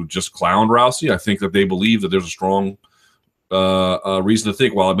one who just clowned Rousey. I think that they believe that there's a strong reason to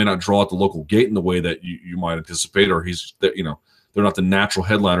think, while it may not draw at the local gate in the way that you might anticipate, or they're not the natural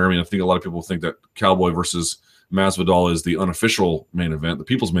headliner. I mean, I think a lot of people think that Cowboy versus Masvidal is the unofficial main event, the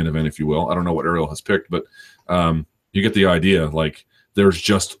people's main event, if you will. I don't know what Ariel has picked, but you get the idea. Like, there's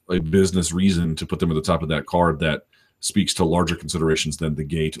just a business reason to put them at the top of that card that speaks to larger considerations than the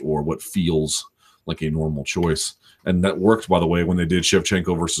gate or what feels like a normal choice. And that worked, by the way, when they did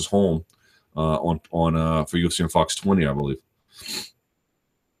Shevchenko versus Holm for UFC on Fox 20, I believe.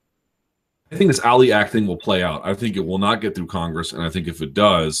 I think this Ali Act thing will play out. I think it will not get through Congress, and I think if it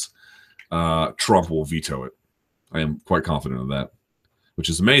does, Trump will veto it. I am quite confident of that, which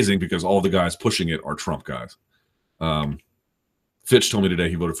is amazing because all the guys pushing it are Trump guys. Fitch told me today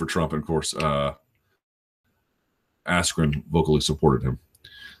he voted for Trump, and of course, Askren vocally supported him.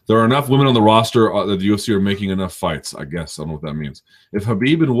 There are enough women on the roster that the UFC are making enough fights, I guess. I don't know what that means. If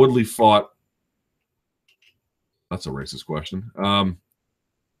Khabib and Woodley fought, that's a racist question.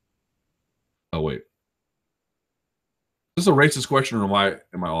 Oh, wait. Is this a racist question, or am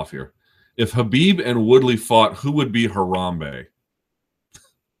I off here? If Khabib and Woodley fought, who would be Harambe?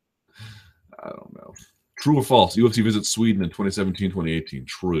 I don't know. True or false? UFC visits Sweden in 2017, 2018.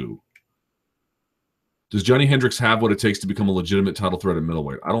 True. Does Johnny Hendricks have what it takes to become a legitimate title threat at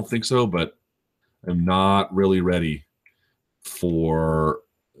middleweight? I don't think so, but I'm not really ready for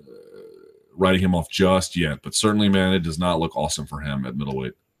writing him off just yet. But certainly, man, it does not look awesome for him at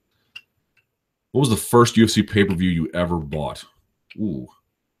middleweight. What was the first UFC pay-per-view you ever bought? Ooh,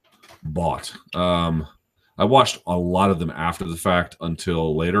 bought. I watched a lot of them after the fact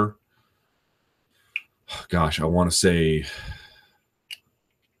until later. Gosh, I want to say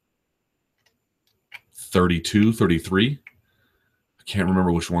 32, 33. I can't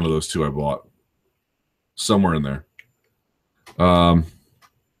remember which one of those two I bought. Somewhere in there.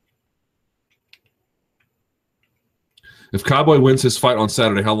 If Cowboy wins his fight on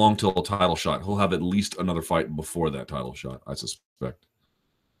Saturday, how long till a title shot? He'll have at least another fight before that title shot, I suspect.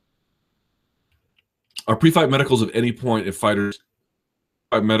 Are pre-fight medicals at any point if fighters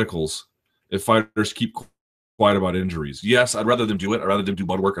keep quiet about injuries? Yes, I'd rather them do it. I'd rather them do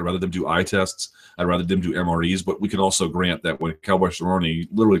blood work. I'd rather them do eye tests. I'd rather them do MREs. But we can also grant that when Cowboy Cerrone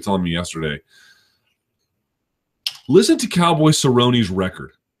literally telling me yesterday, listen to Cowboy Cerrone's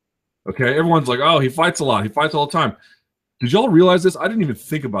record. Okay, everyone's like, oh, he fights a lot. He fights all the time. Did y'all realize this? I didn't even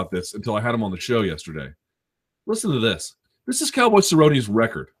think about this until I had him on the show yesterday. Listen to this. This is Cowboy Cerrone's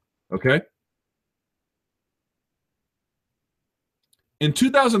record, okay? In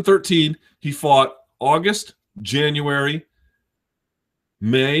 2013, he fought August, January,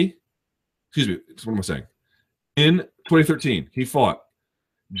 May, excuse me, what am I saying? In 2013, he fought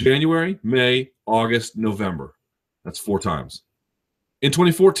January, May, August, November. That's 4 times. In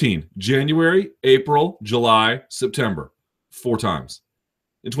 2014, January, April, July, September, 4 times.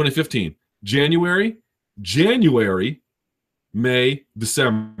 In 2015, January, May,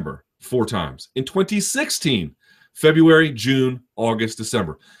 December, 4 times. In 2016, February, June, August,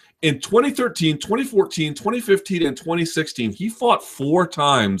 December. In 2013, 2014, 2015, and 2016, he fought 4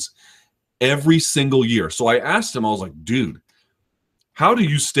 times every single year. So I asked him, I was like, dude, how do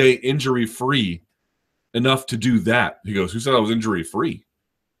you stay injury-free enough to do that? He goes, who said I was injury-free?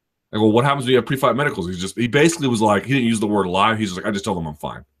 I go, what happens when you have pre-fight medicals? He basically was like, he didn't use the word lie. He's just like, I just tell them I'm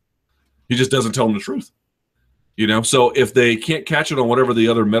fine. He just doesn't tell them the truth. You know, so if they can't catch it on whatever the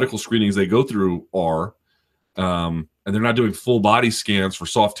other medical screenings they go through are, and they're not doing full body scans for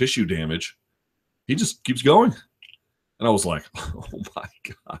soft tissue damage, he just keeps going. And I was like, oh my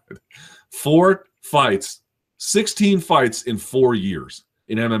God. 4 fights, 16 fights in 4 years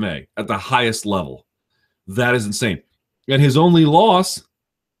in MMA at the highest level. That is insane. And his only loss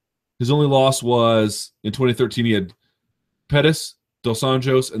was in 2013. He had Pettis, Dos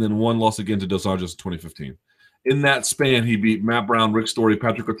Anjos, and then 1 loss again to Dos Anjos in 2015. In that span, he beat Matt Brown, Rick Story,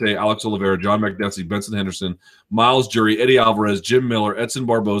 Patrick Cote, Alex Oliveira, John McDessie, Benson Henderson, Miles Jury, Eddie Alvarez, Jim Miller, Edson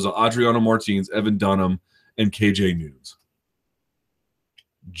Barboza, Adriano Martins, Evan Dunham, and KJ Nunes.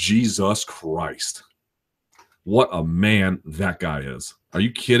 Jesus Christ. What a man that guy is. Are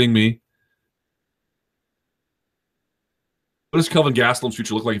you kidding me? What does Kelvin Gastelum's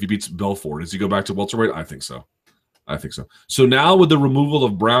future look like if he beats Belfort? Does he go back to welterweight? I think so. I think so. So now with the removal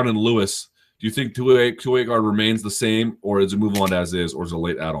of Brown and Lewis, do you think 208 guard remains the same, or does it move on as is, or is it a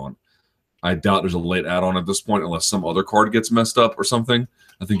late add-on? I doubt there's a late add-on at this point unless some other card gets messed up or something.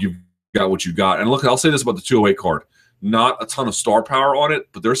 I think you've got what you got. And look, I'll say this about the 208 card. Not a ton of star power on it,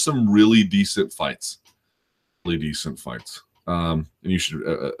 but there's some really decent fights. Really decent fights. And you should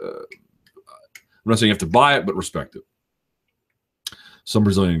I'm not saying you have to buy it, but respect it. Some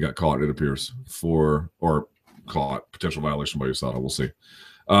Brazilian got caught, it appears, or caught potential violation by USADA. We'll see.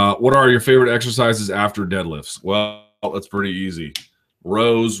 What are your favorite exercises after deadlifts? Well, that's pretty easy.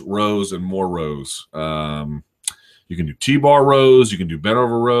 Rows, rows, and more rows. You can do T-bar rows. You can do bent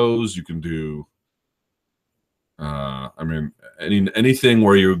over rows. You can do, anything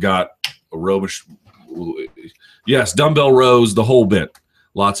where you've got a row. Yes, dumbbell rows, the whole bit.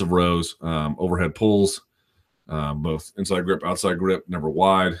 Lots of rows. Overhead pulls, both inside grip, outside grip, never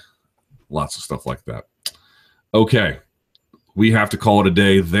wide. Lots of stuff like that. Okay. We have to call it a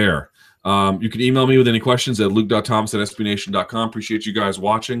day there. You can email me with any questions at luke.thomas@sbnation.com. Appreciate you guys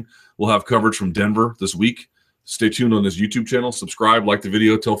watching. We'll have coverage from Denver this week. Stay tuned on this YouTube channel. Subscribe, like the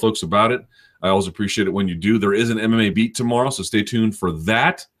video, tell folks about it. I always appreciate it when you do. There is an MMA beat tomorrow, so stay tuned for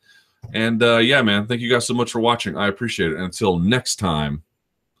that. And, yeah, man, thank you guys so much for watching. I appreciate it. And until next time,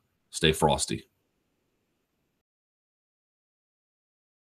 stay frosty.